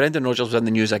Melly, Brendan Rodgers was in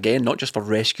the news again, not just for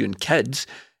rescuing kids,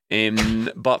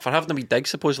 but for having a wee dig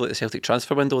supposedly at the Celtic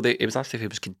transfer window. He was asked if he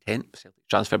was content with Celtic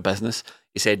transfer business.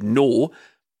 He said no,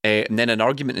 and then an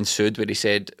argument ensued where he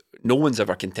said no one's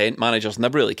ever content, manager's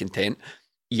never really content.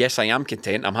 Yes, I am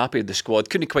content, I'm happy with the squad.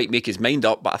 Couldn't quite make his mind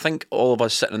up, but I think all of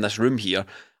us sitting in this room here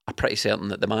are pretty certain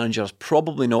that the manager's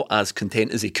probably not as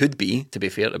content as he could be, to be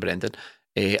fair to Brendan,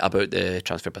 about the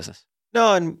transfer business.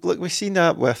 No, and look, we've seen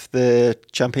that with the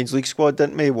Champions League squad,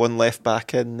 didn't we? One left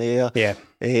back in there. Yeah.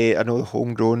 I know the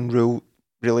homegrown rule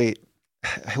really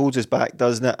holds us back,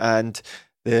 doesn't it? And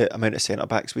the amount of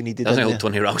centre-backs we needed. Doesn't hold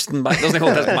Tony Ralston back, doesn't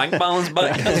hold his bank balance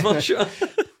back, that's for sure.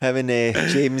 Him and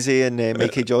Jamesy and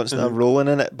Mikey Johnson are rolling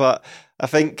in it. But I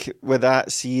think with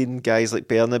that, seeing guys like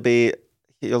Bernabe,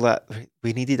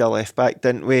 we needed a left back,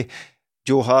 didn't we?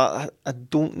 Joe Hart, I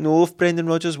don't know if Brendan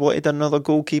Rodgers wanted another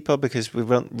goalkeeper because we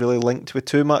weren't really linked with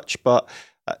too much, but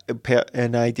in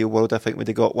an ideal world I think we'd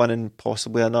have got one and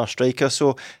possibly another striker.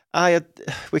 So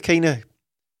we kind of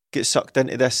get sucked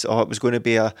into this, it was going to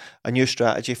be a new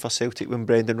strategy for Celtic when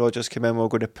Brendan Rodgers came in, we were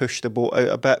going to push the boat out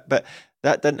a bit, but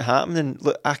that didn't happen, and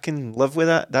look, I can live with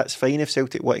that. That's fine if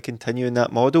Celtic want to continue in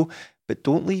that model, but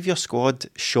don't leave your squad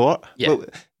short. Yeah.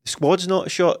 Look, the squad's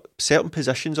not short. Certain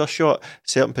positions are short.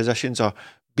 Certain positions are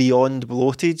beyond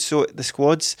bloated. So the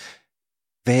squad's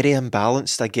very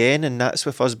imbalanced again, and that's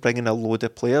with us bringing a load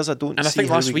of players. I think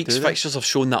last week's fixtures have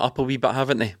shown that up a wee bit,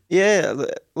 haven't they? Yeah,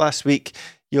 last week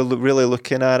you're really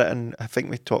looking at it, and I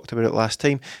think we talked about it last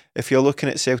time. If you're looking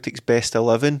at Celtic's best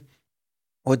 11,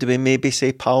 what do we maybe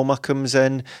say? Palmer comes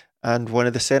in, and one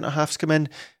of the centre halves come in.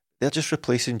 They're just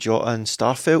replacing Jota and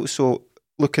Starfelt. So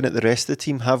looking at the rest of the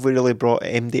team, have we really brought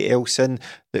MD else in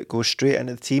that goes straight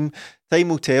into the team? Time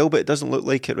will tell, but it doesn't look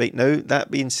like it right now.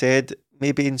 That being said,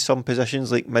 maybe in some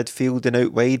positions like midfield and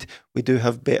out wide, we do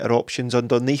have better options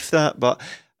underneath that, but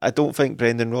I don't think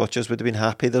Brendan Rodgers would have been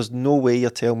happy. There's no way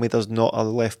you're telling me there's not a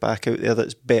left back out there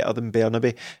that's better than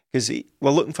Bernabe, because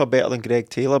we're looking for better than Greg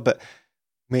Taylor, but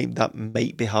that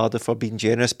might be harder for being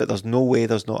generous, but there's no way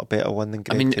there's not a better one than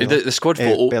Greg Taylor. The squad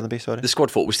photo, Bernabe, sorry. The squad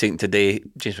photo was taken today.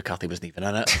 James McCarthy wasn't even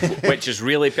in it, which is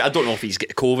really, I don't know if he's got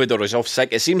COVID or he's off sick.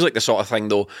 It seems like the sort of thing,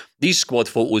 though. These squad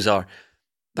photos they're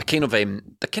kind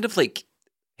of like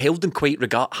held in quite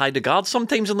high regard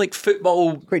sometimes in like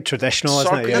football. Quite traditional,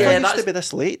 isn't it? Yeah, used to be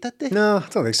this late, did they? No, I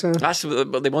don't think so. That's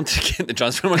what they wanted to get the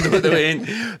transfer window at the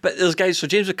end. But there's guys, so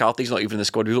James McCarthy's not even in the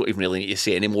squad. We don't even really need to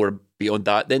say any more beyond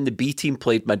that. Then the B team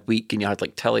played midweek, and you had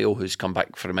like Tillio, who's come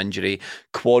back from injury.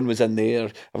 Kwon was in there.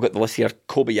 I've got the list here.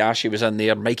 Kobayashi was in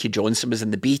there. Mikey Johnson was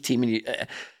in the B team.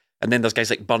 And then there's guys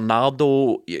like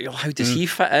Bernardo. How does he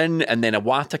fit in? And then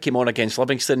Iwata came on against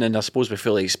Livingston, and I suppose we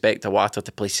fully expect Iwata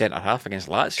to play centre half against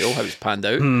Lazio. How it's panned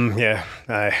out.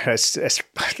 It's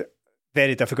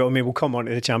very difficult. I mean, we'll come on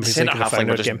to the Champions League. Centre half thing,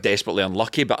 we're just desperately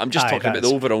unlucky. But I'm just talking about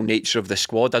the overall nature of the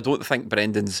squad. I don't think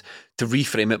Brendan's, to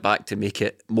reframe it back to make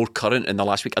it more current in the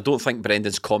last week, I don't think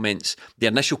Brendan's comments, the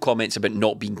initial comments about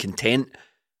not being content,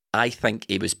 I think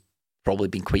he was probably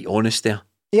being quite honest there.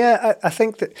 Yeah, I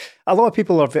think that a lot of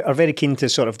people are very keen to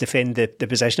sort of defend the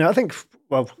position. I think,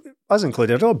 well, us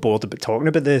included, are all bored about talking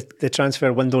about the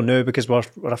transfer window now because we're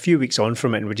a few weeks on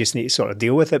from it and we just need to sort of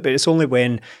deal with it. But it's only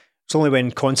when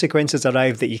consequences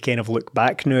arrive that you kind of look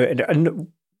back now. And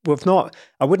we've not.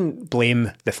 I wouldn't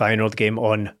blame the Feyenoord game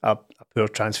on a poor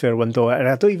transfer window, and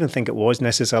I don't even think it was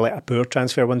necessarily a poor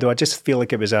transfer window. I just feel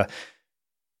like it was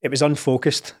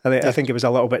unfocused. I think it was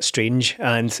a little bit strange,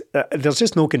 and there's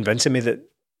just no convincing me that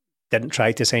didn't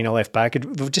try to sign a left back.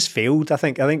 We've just failed. I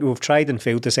think we've tried and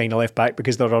failed to sign a left back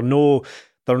because there are no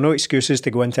excuses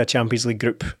to go into a Champions League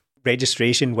group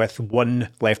registration with one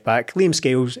left back. Liam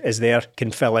Scales is there,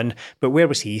 can fill in, but where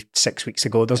was he 6 weeks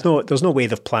ago? There's no way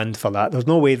they've planned for that. There's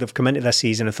no way they've come into this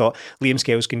season and thought Liam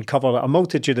Scales can cover a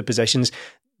multitude of positions.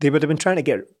 They would have been trying to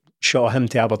get shot of him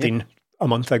to Aberdeen a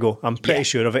month ago. I'm pretty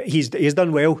sure of it. He's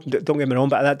done well, don't get me wrong,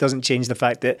 but that doesn't change the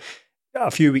fact that a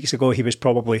few weeks ago he was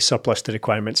probably surplus to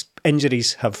requirements.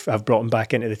 Injuries have brought him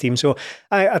back into the team. So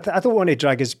I don't want to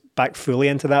drag us back fully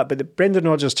into that, but the Brendan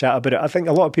Rodgers chat about it, I think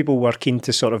a lot of people were keen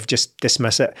to sort of just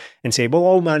dismiss it and say, well,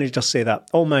 all managers say that.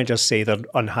 All managers say they're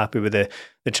unhappy with the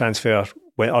transfer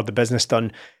or the business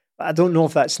done. I don't know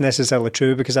if that's necessarily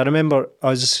true, because I remember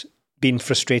us being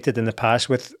frustrated in the past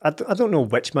with, I don't know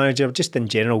which manager, just in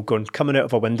general, coming out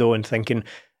of a window and thinking,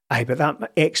 aye, but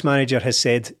that ex-manager has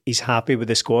said he's happy with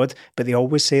the squad, but they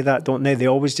always say that, don't they? They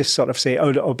always just sort of say,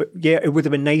 but yeah, it would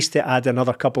have been nice to add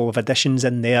another couple of additions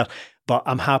in there, but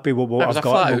I'm happy with what I've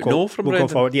got. We'll go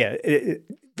forward. Yeah,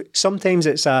 sometimes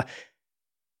it's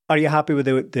are you happy with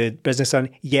the business done?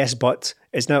 Yes, but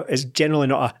it's generally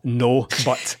not a no,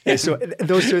 but. So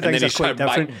those two things are quite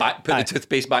different. Put the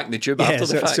toothpaste back in the tube after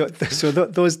the fact. So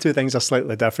those two things are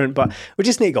slightly different, but we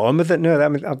just need to go on with it now. I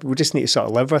mean, we just need to sort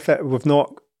of live with it. We've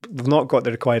not got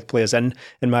the required players in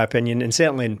my opinion, and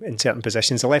certainly in certain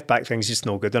positions. The left back thing's just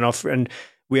no good enough, and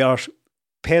we are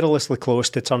perilously close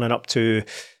to turning up to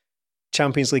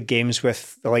Champions League games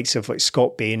with the likes of like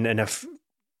Scott Bain, and if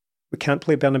we can't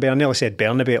play Bernabeu, I nearly said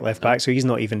Bernabeu at left back, so he's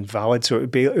not even valid. So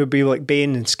it would be like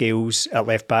Bain and Scales at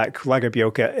left back,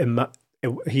 Lagerbielke.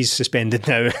 He's suspended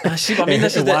now. See, I mean,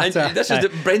 this is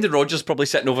Brendan Rodgers probably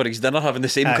sitting over his dinner having the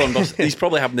same he's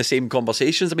probably having the same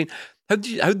conversations. I mean, how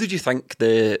did you think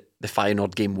the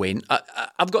Feyenoord game went?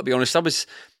 I've got to be honest, I was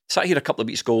sat here a couple of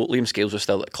weeks ago, Liam Scales was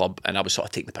still at the club, and I was sort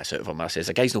of taking the piss out of him. I says,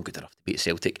 the guy's not good enough to beat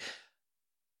Celtic.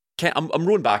 I'm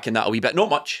rowing back in that a wee bit.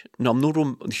 Not much. No, I'm not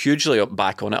rowing hugely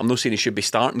back on it. I'm not saying he should be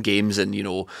starting games and,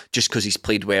 just because he's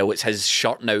played well, it's his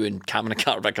shirt now and Cameron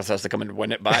Carter-Vickers has to come and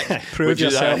win it back. Prove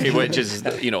yourself. Which is,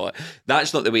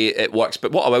 that's not the way it works.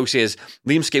 But what I will say is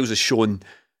Liam Scales has shown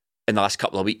in the last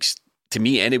couple of weeks, to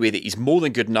me anyway, that he's more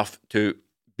than good enough to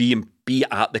be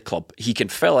at the club. He can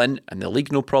fill in the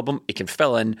league, no problem. He can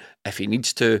fill in if he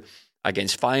needs to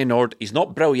against Feyenoord. He's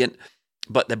not brilliant,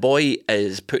 but the boy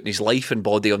is putting his life and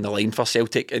body on the line for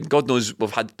Celtic, and God knows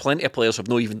we've had plenty of players who've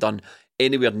not even done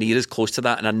anywhere near as close to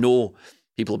that. And I know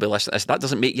people will be listening to this. That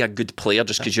doesn't make you a good player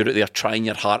just because you're out there trying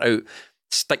your heart out,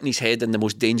 sticking his head in the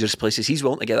most dangerous places. He's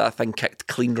willing to get that thing kicked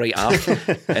clean right off,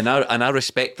 and I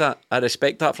respect that. I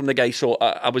respect that from the guy. So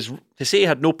I was to say he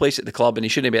had no place at the club and he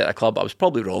shouldn't be at the club. I was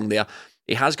probably wrong there.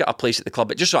 He has got a place at the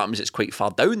club. It just so happens it's quite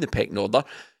far down the pecking order.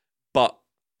 But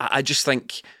I just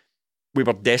think we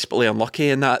were desperately unlucky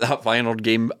in that Feyenoord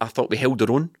game. I thought we held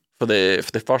our own for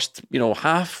the first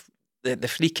half. The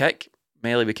free kick,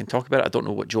 Melly, we can talk about it. I don't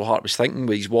know what Joe Hart was thinking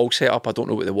with his wall set up. I don't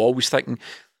know what the wall was thinking.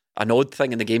 An odd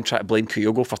thing in the game, trying to blame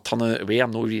Kyogo for turning it away.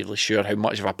 I'm not really sure how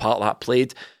much of a part that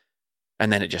played.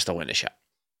 And then it just all went to shit.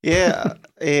 Yeah,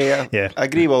 I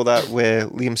agree with all that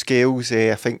with Liam Scales.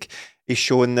 I think he's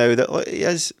shown now that he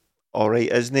is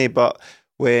alright, isn't he? But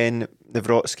when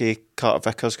Nawrocki,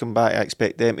 Carter-Vickers come back, I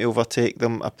expect them to overtake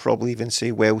them. I probably even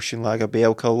say Welsh and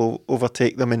Lagerbielke will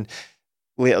overtake them, and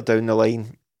later down the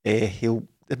line,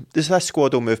 this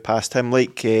squad will move past him,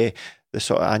 like the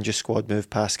sort of Andrew squad moved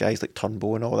past guys like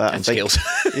Turnbull and all that. And Scales.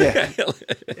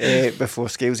 Before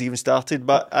Scales even started.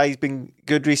 But he's been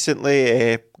good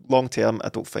recently. Long term, I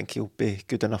don't think he'll be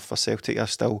good enough for Celtic. I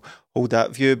still hold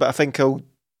that view, but I think I'll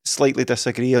slightly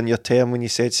disagree on your term when you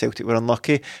said Celtic were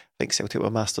unlucky. I think Celtic were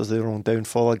masters of their own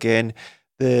downfall again.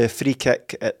 The free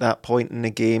kick at that point in the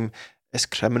game is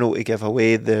criminal to give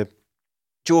away.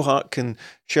 Joe Hart can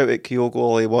shout at Kyogo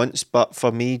all he wants, but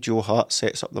for me, Joe Hart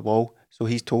sets up the ball, so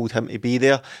he's told him to be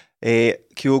there.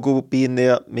 Kyogo being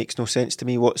there makes no sense to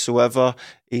me whatsoever.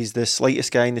 He's the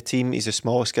slightest guy in the team, he's the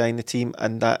smallest guy in the team,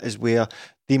 and that is where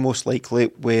most likely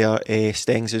where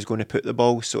Stengs is going to put the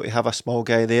ball. So to have a small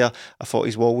guy there, I thought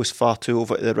his wall was far too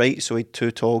over to the right, so he had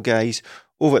two tall guys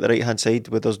over at the right hand side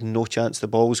where there's no chance the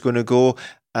ball is going to go,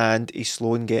 and he's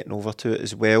slow in getting over to it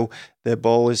as well. The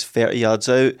ball is 30 yards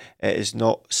out, it is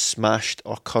not smashed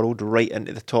or curled right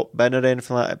into the top bin or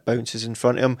anything like that, it bounces in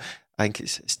front of him. I think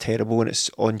it's terrible, and it's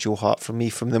on Joe Hart for me.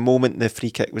 From the moment the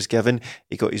free kick was given,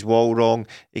 he got his wall wrong,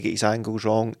 he got his angles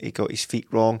wrong, he got his feet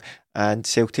wrong, and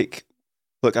Celtic,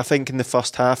 look, I think in the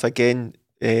first half, again,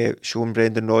 showing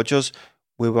Brendan Rodgers,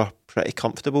 we were pretty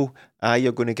comfortable.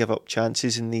 You're going to give up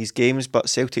chances in these games, but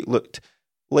Celtic looked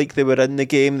like they were in the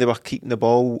game, they were keeping the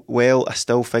ball well. I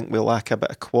still think we lack a bit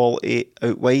of quality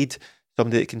out wide,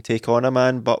 somebody that can take on a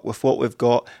man, but with what we've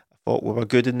got, I thought we were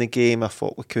good in the game. I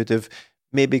thought we could have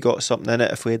maybe got something in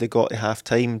it if we had got to half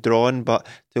time drawn, but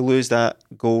to lose that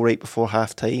goal right before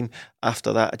half time,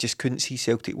 after that I just couldn't see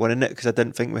Celtic winning it because I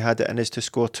didn't think we had it in us to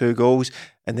score 2 goals,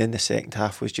 and then the second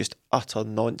half was just utter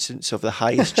nonsense of the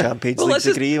highest Champions League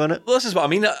degree on it. Well, this is what I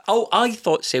mean. I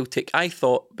thought Celtic,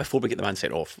 before we get the man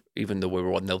sent off, even though we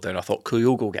were 1-0 down, I thought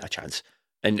Kyogo will get a chance.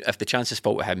 And if the chance is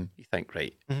fall to him, you think,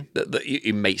 right, that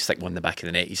he might stick one in the back of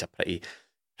the net. He's a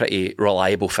pretty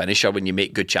reliable finisher when you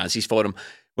make good chances for him.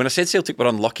 When I said Celtic were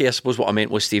unlucky, I suppose what I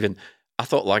meant was, Stephen, I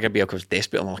thought Lagerbielke was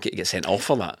desperate unlucky to get sent off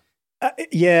for that.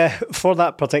 Yeah, for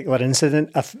that particular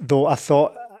incident, though I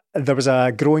thought there was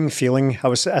a growing feeling.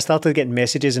 I started getting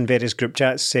messages in various group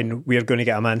chats saying we're going to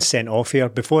get a man sent off here.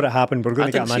 Before it happened, we're going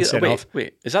to get a man sent off.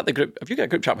 Wait, is that the group? Have you got a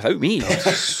group chat without me?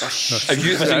 Was it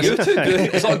you two?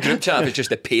 It's not a group chat, it's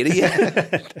just a pair of you.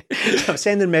 I'm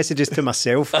sending messages to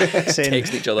myself, saying,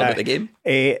 texting each other about the game.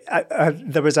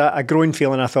 There was a growing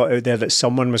feeling, I thought, out there that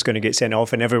someone was going to get sent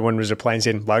off, and everyone was replying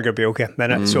saying Lagerbielke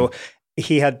minute. So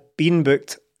he had been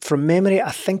booked. From memory,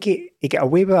 I think he got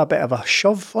away with a bit of a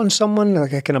shove on someone,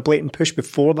 like a kind of blatant push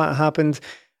before that happened.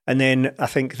 And then I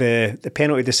think the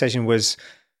penalty decision was,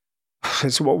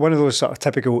 it's one of those sort of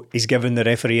typical, he's given the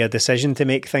referee a decision to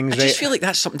make things right. I just feel like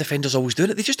that's something defenders always do.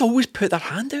 They just always put their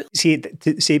hand out. See,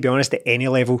 to be honest, at any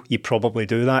level, you probably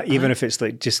do that, even if it's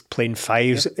like just plain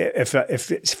fives. Yeah. If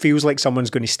it feels like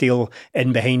someone's going to steal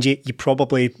in behind you, you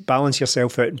probably balance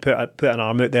yourself out and put an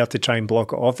arm out there to try and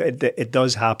block it off. It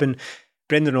does happen.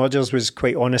 Brendan Rodgers was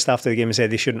quite honest after the game and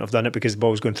said they shouldn't have done it because the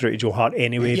ball was going through to Joe Hart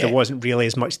anyway. Yeah. There wasn't really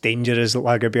as much danger as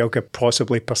Lagerbielke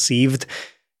possibly perceived.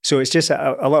 So it's just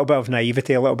a little bit of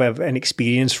naivety, a little bit of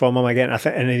inexperience from him again. I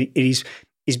think, and he's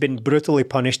been brutally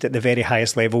punished at the very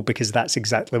highest level because that's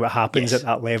exactly what happens at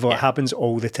that level. Yeah. It happens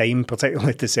all the time,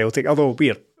 particularly to Celtic, although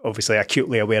we're obviously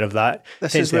acutely aware of that.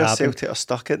 This is where Celtic are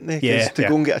stuck, aren't they? Because to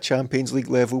go and get a Champions League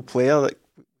level player, like,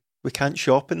 we can't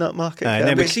shop in that market. And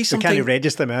then we can't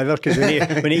register them either because we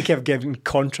need to keep giving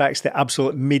contracts to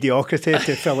absolute mediocrity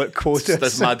to fill out quotas.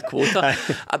 This mad quota.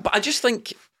 But I just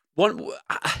think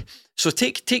so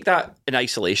take that in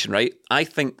isolation, right? I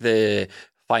think the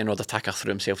Feyenoord attacker threw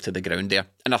himself to the ground there,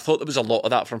 and I thought there was a lot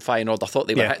of that from Feyenoord. I thought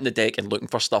they were hitting the deck and looking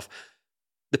for stuff.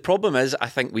 The problem is, I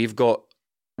think we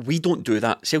don't do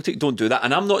that. Celtic don't do that.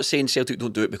 And I'm not saying Celtic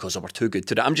don't do it because we're too good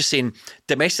to do it. I'm just saying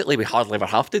domestically we hardly ever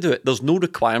have to do it. There's no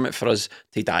requirement for us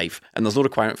to dive, and there's no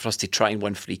requirement for us to try and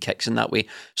win free kicks in that way.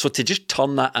 So to just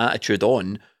turn that attitude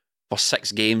on for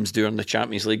 6 games during the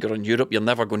Champions League or in Europe, you're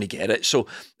never going to get it. So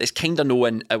it's kind of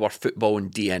knowing our football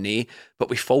and DNA, but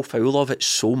we fall foul of it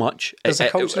so much. There's a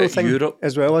cultural thing Europe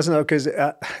as well, isn't there? Because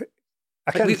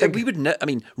we would. I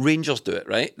mean, Rangers do it,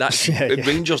 right? That's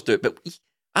Rangers do it, but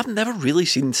I've never really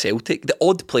seen Celtic. The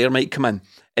odd player might come in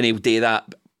and he'll do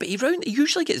that, but he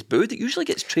usually gets booed. It usually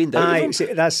gets trained out.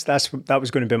 That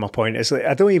was going to be my point. It's like,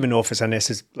 I don't even know if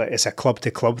it's a club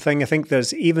to club thing. I think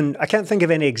I can't think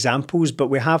of any examples, but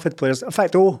we have had players. In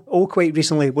fact, quite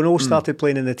recently when O started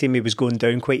playing in the team, he was going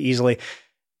down quite easily.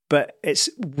 But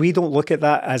we don't look at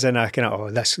that as in a kind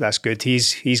of, that's good.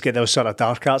 He's got those sort of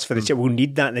dark arts for the we'll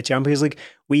need that in the Champions League.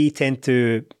 We tend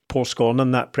to pour scorn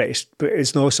on that but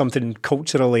it's not something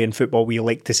culturally in football we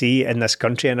like to see in this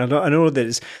country. And I know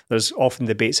that there's often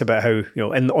debates about how,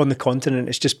 on the continent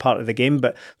it's just part of the game,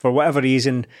 but for whatever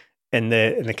reason in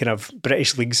the kind of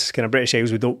British leagues, kind of British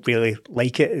Isles, we don't really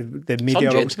like it. The media,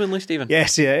 ungentlemanly, Stephen.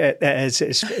 Yes, yeah, it is.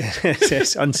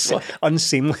 It's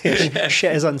unseemly.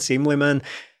 Shit is unseemly, man.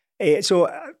 So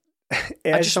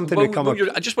it's something to come up.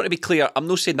 I just want to be clear. I'm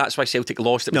not saying that's why Celtic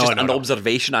lost. It was just an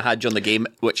observation I had during the game,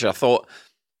 which I thought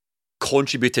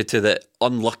contributed to the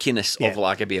unluckiness of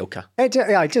Lagerbielke.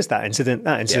 Just that incident.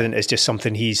 That incident is just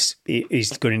something he's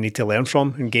going to need to learn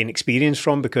from and gain experience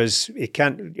from, because he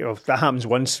can't. If that happens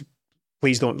once,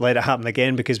 please don't let it happen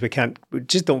again, because we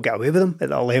just don't get away with them at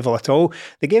that level at all.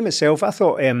 The game itself, I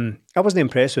thought, I wasn't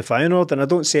impressed with Feyenoord, and I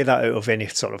don't say that out of any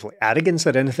sort of arrogance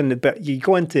or anything, but you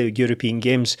go into European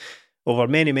games over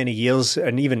many, many years,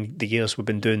 and even the years we've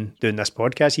been doing this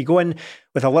podcast, you go in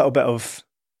with a little bit of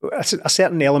a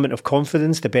certain element of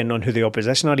confidence, depending on who the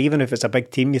opposition are. Even if it's a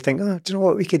big team, you think, do you know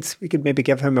what, we could maybe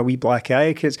give him a wee black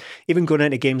eye, because even going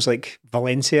into games like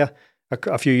Valencia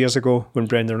a few years ago when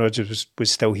Brendan Rodgers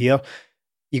was still here,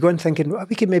 you go in thinking,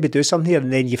 we could maybe do something here,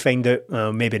 and then you find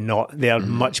out, maybe not. They are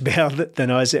much better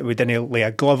than us. We didn't lay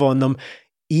a glove on them.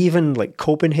 Even like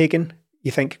Copenhagen,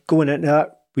 you think going into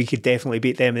that, we could definitely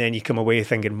beat them, and then you come away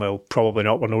thinking, well, probably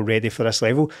not. We're not ready for this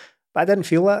level. But I didn't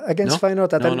feel that against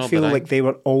Feyenoord. I didn't feel like they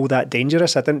were all that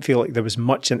dangerous. I didn't feel like there was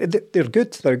much. And they're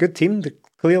good. They're a good team.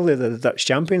 Clearly, they're the Dutch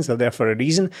champions. They're there for a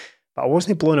reason. But I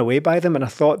wasn't blown away by them, and I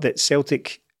thought that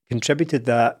Celtic contributed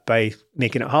that by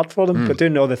making it hard for them, but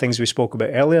doing all the things we spoke about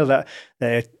earlier,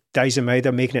 that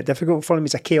Dysamider making it difficult for him.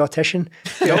 He's a chaotician.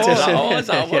 Is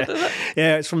that what is it?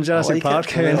 Yeah, it's from Jurassic Park.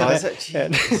 Done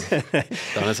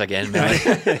us again,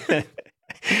 man.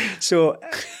 So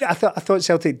I thought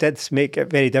Celtic did make it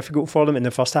very difficult for them in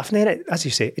the first half, and then, as you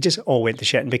say, it just all went to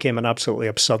shit and became an absolutely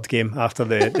absurd game after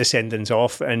the sendings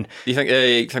off. And do you think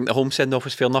the home send off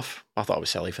was fair enough? I thought it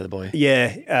was silly for the boy.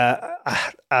 Yeah,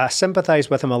 I sympathise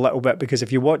with him a little bit, because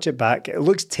if you watch it back, it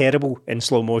looks terrible in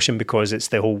slow motion because it's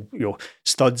the whole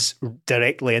studs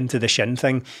directly into the shin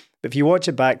thing. But if you watch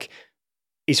it back,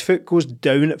 his foot goes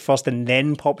down at first and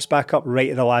then pops back up right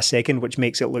at the last second, which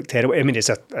makes it look terrible. I mean, it's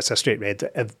a straight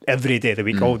red every day of the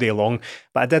week, all day long.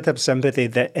 But I did have sympathy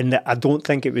that I don't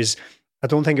think it was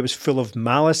full of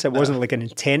malice. It wasn't like an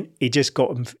intent. He just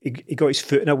got his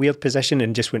foot in a weird position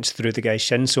and just went through the guy's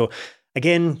shin. So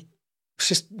again, it's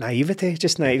just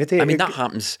naivety. I mean, that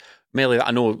happens. Melly,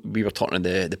 I know we were talking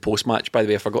in the post-match, by the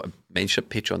way. I forgot to mention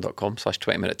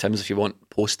patreon.com/20minute-tims if you want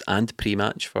post and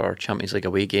pre-match for Champions League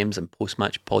away games and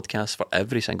post-match podcasts for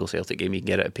every single Celtic game. You can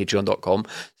get it at patreon.com,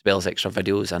 as well as extra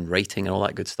videos and writing and all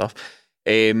that good stuff.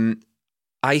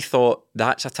 I thought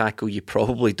that's a tackle you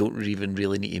probably don't even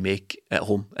really need to make at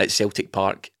home at Celtic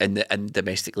Park in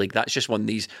domestic league. That's just one of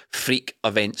these freak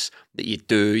events that you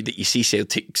do, that you see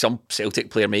some Celtic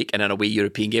player make in an away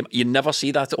European game. You never see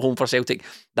that at home for Celtic.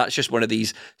 That's just one of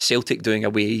these Celtic doing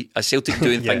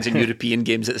things in European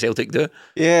games that Celtic do.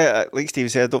 Yeah, like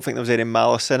Steve said, I don't think there was any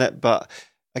malice in it, but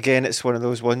again, it's one of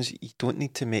those ones you don't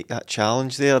need to make that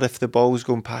challenge there. If the ball's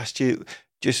going past you,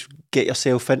 just get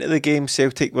yourself into the game.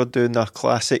 Celtic were doing their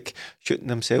classic shooting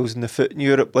themselves in the foot in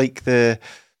Europe, like as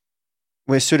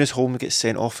soon as home gets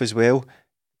sent off as well,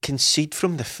 concede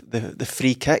from the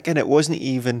free kick, and it wasn't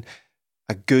even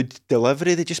a good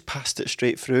delivery. They just passed it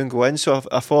straight through and go in. So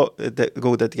I thought that the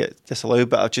goal did get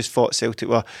disallowed, but I just thought Celtic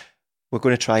we're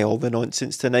going to try all the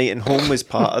nonsense tonight, and home was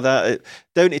part of that.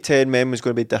 Down to 10 men was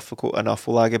going to be difficult enough.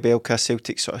 Lagerbielke,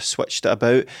 Celtic sort of switched it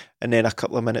about, and then a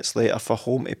couple of minutes later for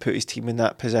home to put his team in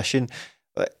that position.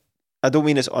 I don't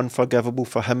mean it's unforgivable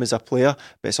for him as a player,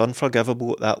 but it's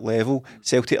unforgivable at that level.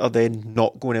 Celtic are then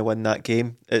not going to win that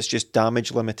game. It's just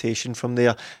damage limitation from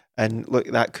there. And look,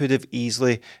 that could have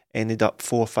easily ended up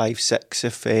 4-5-6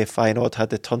 if Feyenoord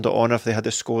had turned it on, if they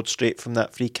had scored straight from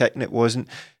that free kick and it wasn't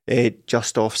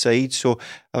just offside. So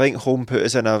I think home put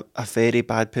us in a very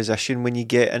bad position. When you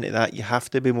get into that, you have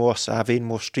to be more savvy and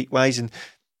more streetwise. And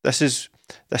this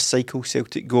cycle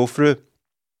Celtic go through.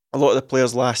 A lot of the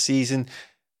players last season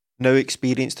now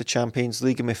experienced the Champions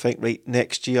League, and we think, right,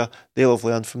 next year they'll have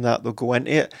learned from that, they'll go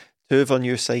into it. Two of our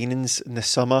new signings in the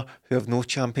summer who have no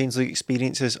Champions League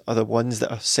experiences are the ones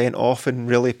that are sent off and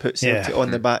really put Celtic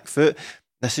on the back foot.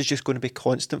 This is just going to be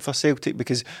constant for Celtic,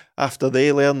 because after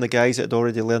they learn, the guys that had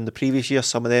already learned the previous year,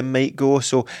 some of them might go.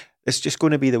 So it's just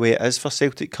going to be the way it is for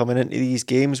Celtic coming into these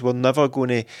games. We're never going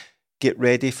to get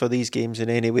ready for these games in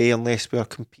any way unless we are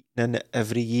competing in it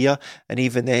every year, and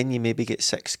even then you maybe get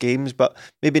 6 games, but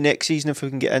maybe next season, if we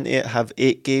can get into it, have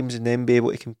 8 games and then be able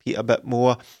to compete a bit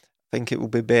more, I think it will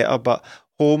be better. But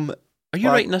home, are you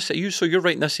writing this? So you're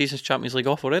writing this season's Champions League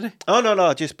off already? Oh no,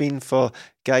 I just mean for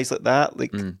guys like that,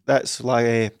 that's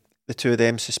like the two of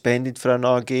them suspended for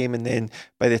another game, and then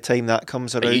by the time that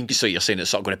comes around, so you're saying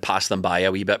it's sort of going to pass them by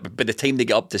a wee bit, but by the time they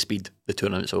get up to speed, the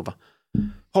tournament's over.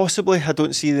 Possibly. I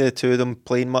don't see the two of them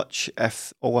playing much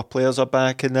if all our players are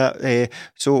back in that.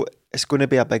 So it's going to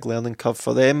be a big learning curve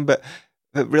for them, but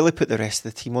really put the rest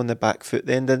of the team on the back foot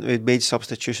then, didn't we? Made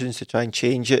substitutions to try and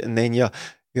change it, and then you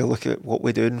look at what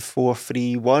we're doing,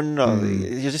 4-3-1, or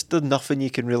you just there's nothing you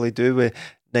can really do with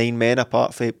 9 men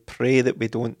apart from pray that we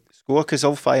don't score, because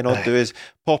all Feyenoord do is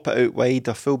pop it out wide,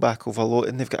 their full back overload,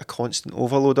 and they've got a constant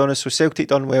overload on us. So Celtic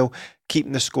done well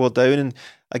keeping the score down, and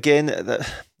again,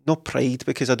 no pride,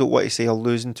 because I don't want to say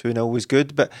losing 2-0 was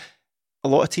good, but a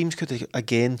lot of teams could have,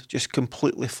 again, just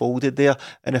completely folded there.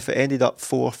 And if it ended up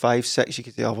 4-5-6, you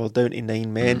could say, we're down to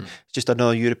 9 men. It's just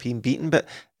another European beating. But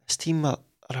this team are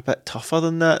a bit tougher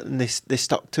than that, and they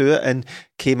stuck to it and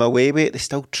came away with it. They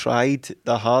still tried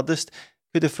their hardest.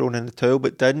 Could have thrown in the towel,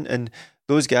 but didn't. And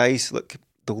those guys, look,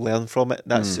 they'll learn from it.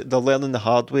 They're learning the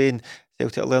hard way, and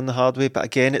Celtic will learn the hard way. But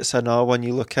again, it's another one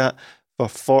you look at for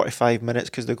 45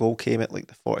 minutes, because the goal came at like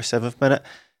the 47th minute.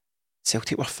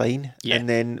 Celtic were fine, and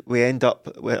then we end up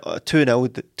with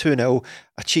 2-0,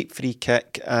 a cheap free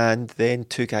kick, and then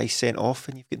 2 guys sent off,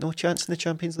 and you've got no chance in the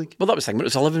Champions League. Well, that was the thing. It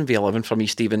was 11v11 for me,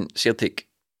 Stephen. Celtic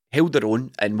held their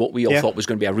own in what we all thought was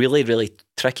going to be a really, really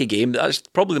tricky game. That's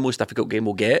probably the most difficult game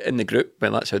we'll get in the group,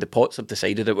 and that's how the pots have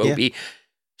decided it will be.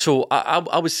 So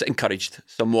I was encouraged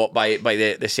somewhat by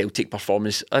the Celtic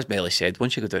performance. As Melly said,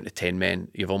 once you go down to 10 men,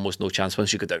 you've almost no chance.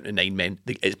 Once you go down to 9 men,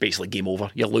 it's basically game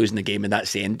over. You're losing the game and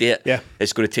that's the end of it. Yeah.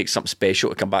 It's going to take something special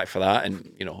to come back for that.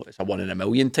 And, it's a 1 in a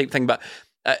million type thing. But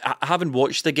having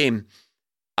watched the game,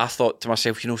 I thought to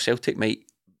myself, Celtic we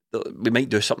might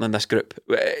do something in this group.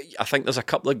 I think there's a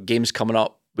couple of games coming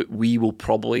up, but we will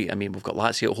probably, we've got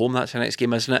Lazio at home, that's the next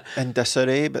game, isn't it? In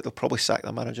disarray, but they'll probably sack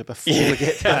their manager before we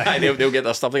get there. They'll get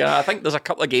their stuff together. I think there's a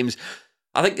couple of games,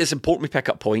 I think it's important we pick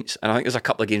up points, and I think there's a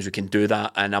couple of games we can do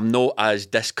that, and I'm not as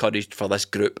discouraged for this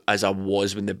group as I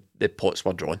was when the pots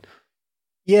were drawn.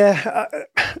 Yeah,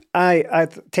 I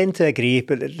tend to agree,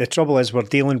 but the trouble is we're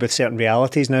dealing with certain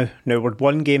realities now. Now, we're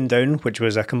 1 game down, which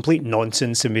was a complete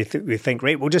nonsense, and we think,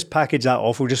 right, we'll just package that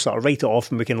off, we'll just sort of write it off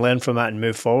and we can learn from that and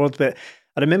move forward. But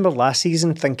I remember last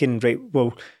season thinking, right,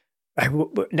 well,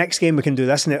 next game we can do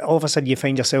this, and all of a sudden you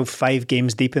find yourself 5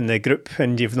 games deep in the group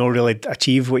and you've not really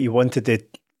achieved what you wanted to,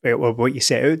 or what you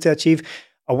set out to achieve.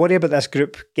 I worry about this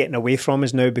group getting away from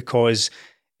us now, because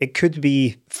it could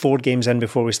be 4 games in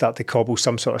before we start to cobble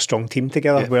some sort of strong team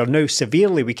together. Yeah. We're now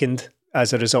severely weakened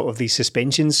as a result of these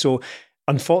suspensions. So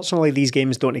unfortunately, these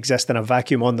games don't exist in a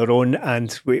vacuum on their own,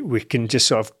 and we can just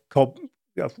sort of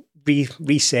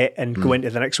reset and go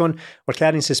into the next one. We're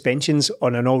carrying suspensions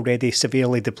on an already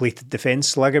severely depleted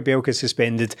defence. Lagerbielke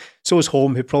suspended, so is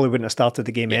Holm, who probably wouldn't have started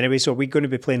the game anyway. So we're going to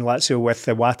be playing Lazio with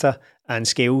Iwata and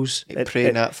Scales.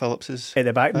 Nat Phillips is at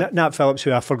the back. Nat Phillips,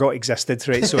 who I forgot existed,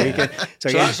 right? So he can, so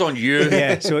that's on you.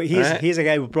 Yeah, so he's a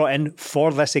guy we brought in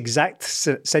for this exact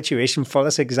situation, for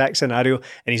this exact scenario,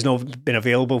 and he's not been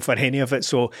available for any of it.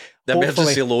 So the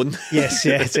emergency loan. Yes,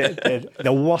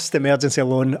 the worst emergency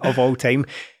loan of all time.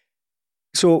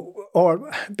 So, or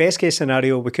best case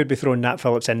scenario, we could be throwing Nat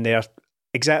Phillips in there,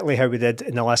 exactly how we did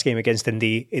in the last game against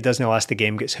Dundee. He doesn't last the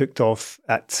game, gets hooked off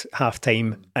at half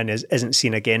time and isn't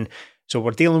seen again. So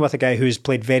we're dealing with a guy who's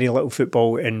played very little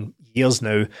football in years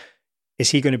now.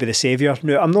 Is he going to be the saviour?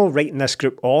 No, I'm not writing this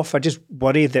group off. I just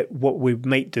worry that what we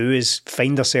might do is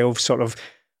find ourselves sort of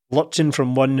lurching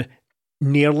from one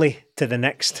nearly to the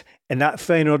next. And that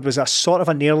Feyenoord was a sort of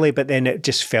a nearly, but then it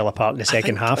just fell apart in the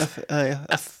second half. I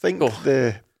think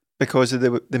because of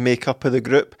the makeup of the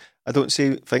group, I don't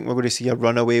think we're going to see a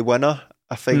runaway winner.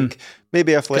 I think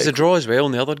maybe if because the draw as well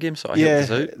in the other game, so I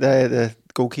helped us out. The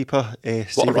goalkeeper,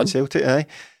 Steven Celtic.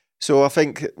 So I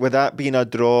think with that being a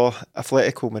draw,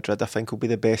 Atletico Madrid, I think will be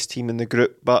the best team in the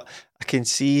group. But I can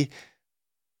see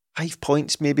 5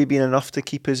 points maybe being enough to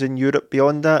keep us in Europe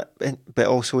beyond that. But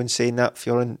also in saying that,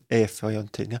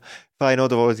 Fiorentina,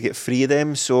 Feyenoord have always get 3 of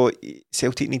them. So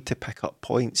Celtic need to pick up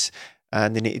points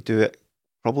and they need to do it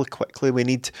probably quickly. We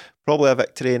need probably a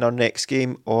victory in our next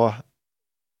game, or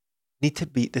need to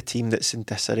beat the team that's in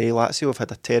disarray. Lazio have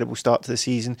had a terrible start to the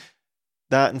season.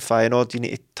 That and Feyenoord, you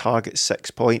need to target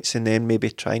 6 points and then maybe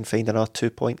try and find another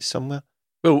 2 points somewhere.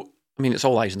 Well, I mean, it's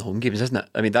all eyes on the home games, isn't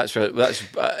it? That's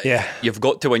you've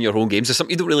got to win your home games. It's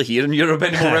something you don't really hear in Europe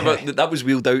anymore. That was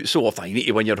wheeled out so often. You need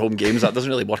to win your home games. That doesn't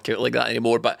really work out like that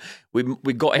anymore. But we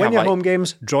got to win your home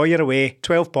games, draw your away,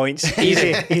 12 points,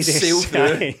 easy, sail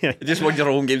through. Just win your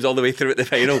home games all the way through at the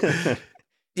final.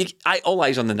 All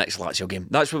eyes on the next Lazio game.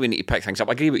 That's where we need to pick things up.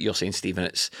 I agree with what you're saying, Stephen.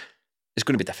 It's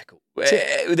going to be difficult.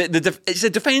 It's the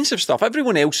defensive stuff.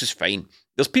 Everyone else is fine.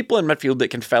 There's people in midfield that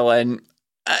can fill in.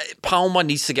 Palma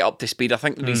needs to get up to speed. I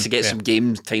think there needs to get some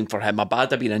game time for him.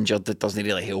 Abada being injured, that doesn't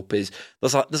really help us.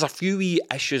 There's a few wee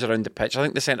issues around the pitch. I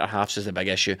think the centre halves is the big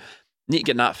issue. Need to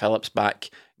get Nat Phillips back.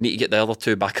 Need to get the other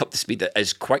 2 back up to speed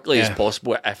as quickly as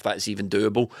possible, if that's even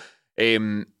doable.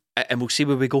 And we'll see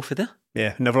where we go for there.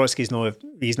 Yeah, Nawrocki's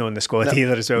he's not in the squad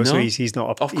either as well, so he's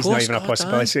not not even a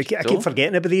possibility. So I keep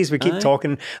forgetting about these. We keep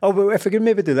talking, well, if we could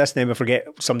maybe do this, then we forget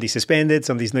somebody's suspended,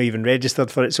 somebody's not even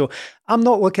registered for it. So I'm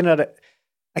not looking at it.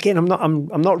 Again,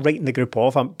 I'm not writing the group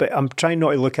off, but I'm trying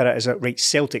not to look at it as right.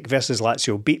 Celtic versus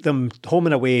Lazio, beat them home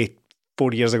and away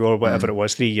 4 years ago or whatever it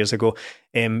was, 3 years ago.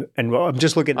 And I'm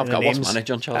just looking at the names. I've got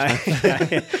manager, Charles.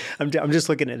 I'm just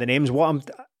looking at the names. What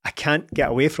I can't get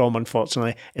away from,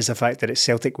 unfortunately, is the fact that it's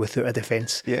Celtic without a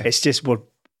defence. Yeah. It's just I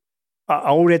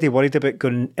already worried about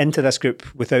going into this group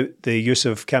without the use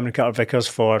of Cameron Carter-Vickers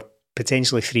for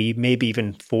potentially 3, maybe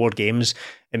even 4 games.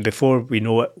 And before we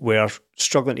know it, we're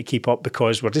struggling to keep up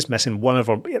because we're just missing one of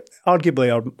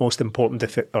arguably our most important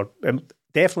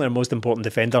definitely our most important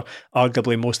defender,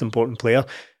 arguably most important player.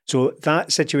 So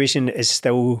that situation is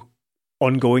still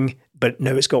ongoing, but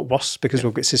now it's got worse because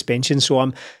we've got suspension.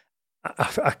 So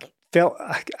I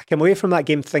came away from that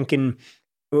game thinking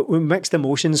with mixed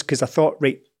emotions because I thought,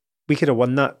 right, we could have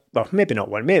won that. Well, maybe not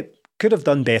won. Maybe could have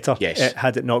done better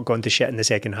had it not gone to shit in the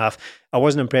second half. I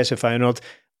wasn't impressed with Feyenoord.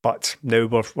 but now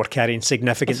we're carrying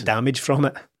significant damage from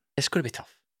it. It's going to be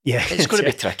tough. Yeah, it's going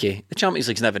to be tricky. The Champions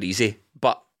League's never easy,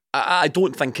 but I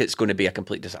don't think it's going to be a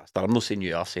complete disaster. I'm not saying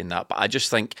you are saying that, but I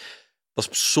just think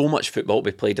there's so much football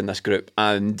to be played in this group,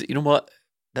 and you know what?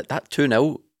 That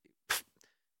 2-0,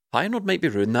 Feyenoord might be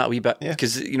ruining that a wee bit,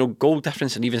 because goal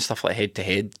difference and even stuff like head to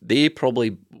head, they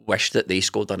probably wish that they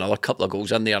scored another couple of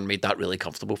goals in there and made that really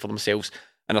comfortable for themselves.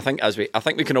 And I think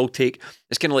we can all take,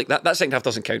 it's kind of like that second half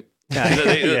doesn't count.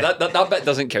 That bit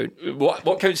doesn't count.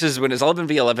 What counts is when it's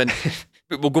 11v11.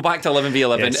 We'll go back to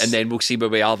 11v11 and then we'll see where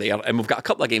we are there. And we've got a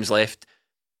couple of games left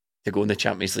to go in the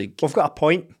Champions League. We've got a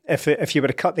point. If you were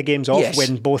to cut the games off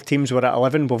when both teams were at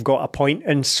 11, we've got a point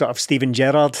in sort of Steven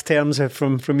Gerrard terms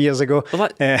from years ago. Well,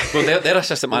 their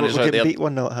assistant manager out there. We beat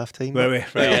 1-0 at half time.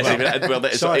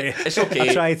 Sorry. It's okay.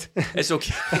 I tried. It's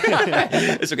okay.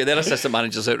 It's okay. Their assistant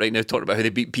manager's out right now talking about how they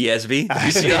beat PSV.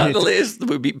 You see that in the latest?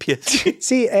 We beat PSV.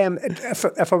 See,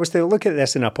 if I was to look at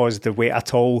this in a positive way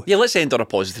at all. Yeah, let's end on a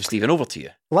positive, Stephen. Over to you.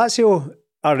 Lazio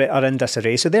are in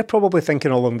disarray, so they're probably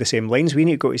thinking along the same lines. We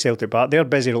need to go to Celtic Park. They're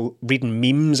busy reading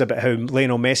memes about how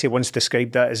Lionel Messi once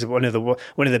described that as one of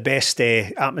the best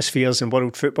atmospheres in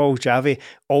world football. Xavi,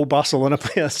 all Barcelona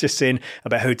players just saying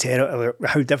about how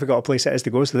difficult a place it is to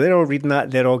go. So they're all reading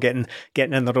that. They're all getting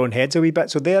in their own heads a wee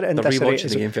bit. So they're disarray. Rewatching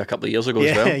the game for a couple of years ago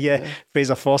as well. Yeah.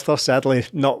 Fraser Forster, sadly,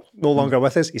 no longer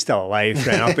with us. He's still alive,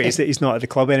 right enough, but he's not at the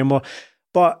club anymore.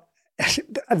 But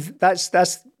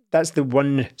that's the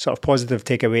one sort of positive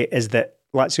takeaway, is that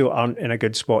Lazio aren't in a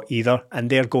good spot either, and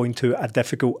they're going to a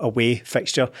difficult away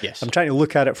fixture. Yes. I'm trying to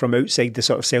look at it from outside the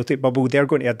sort of Celtic bubble. They're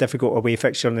going to a difficult away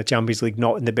fixture in the Champions League,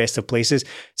 not in the best of places.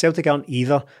 Celtic aren't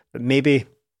either, but maybe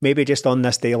just on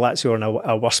this day, Lazio are in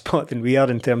a worse spot than we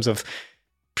are in terms of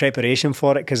preparation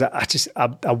for it, because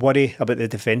I worry about the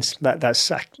defence. That's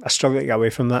I struggle to get away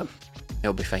from that.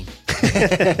 It'll be fine.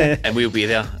 And we'll be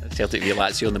there. Celtic v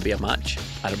Lazio, and there'll be a match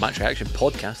reaction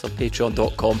podcast on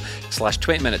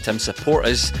patreon.com/20minutetim. Support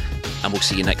us, and we'll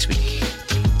see you next week.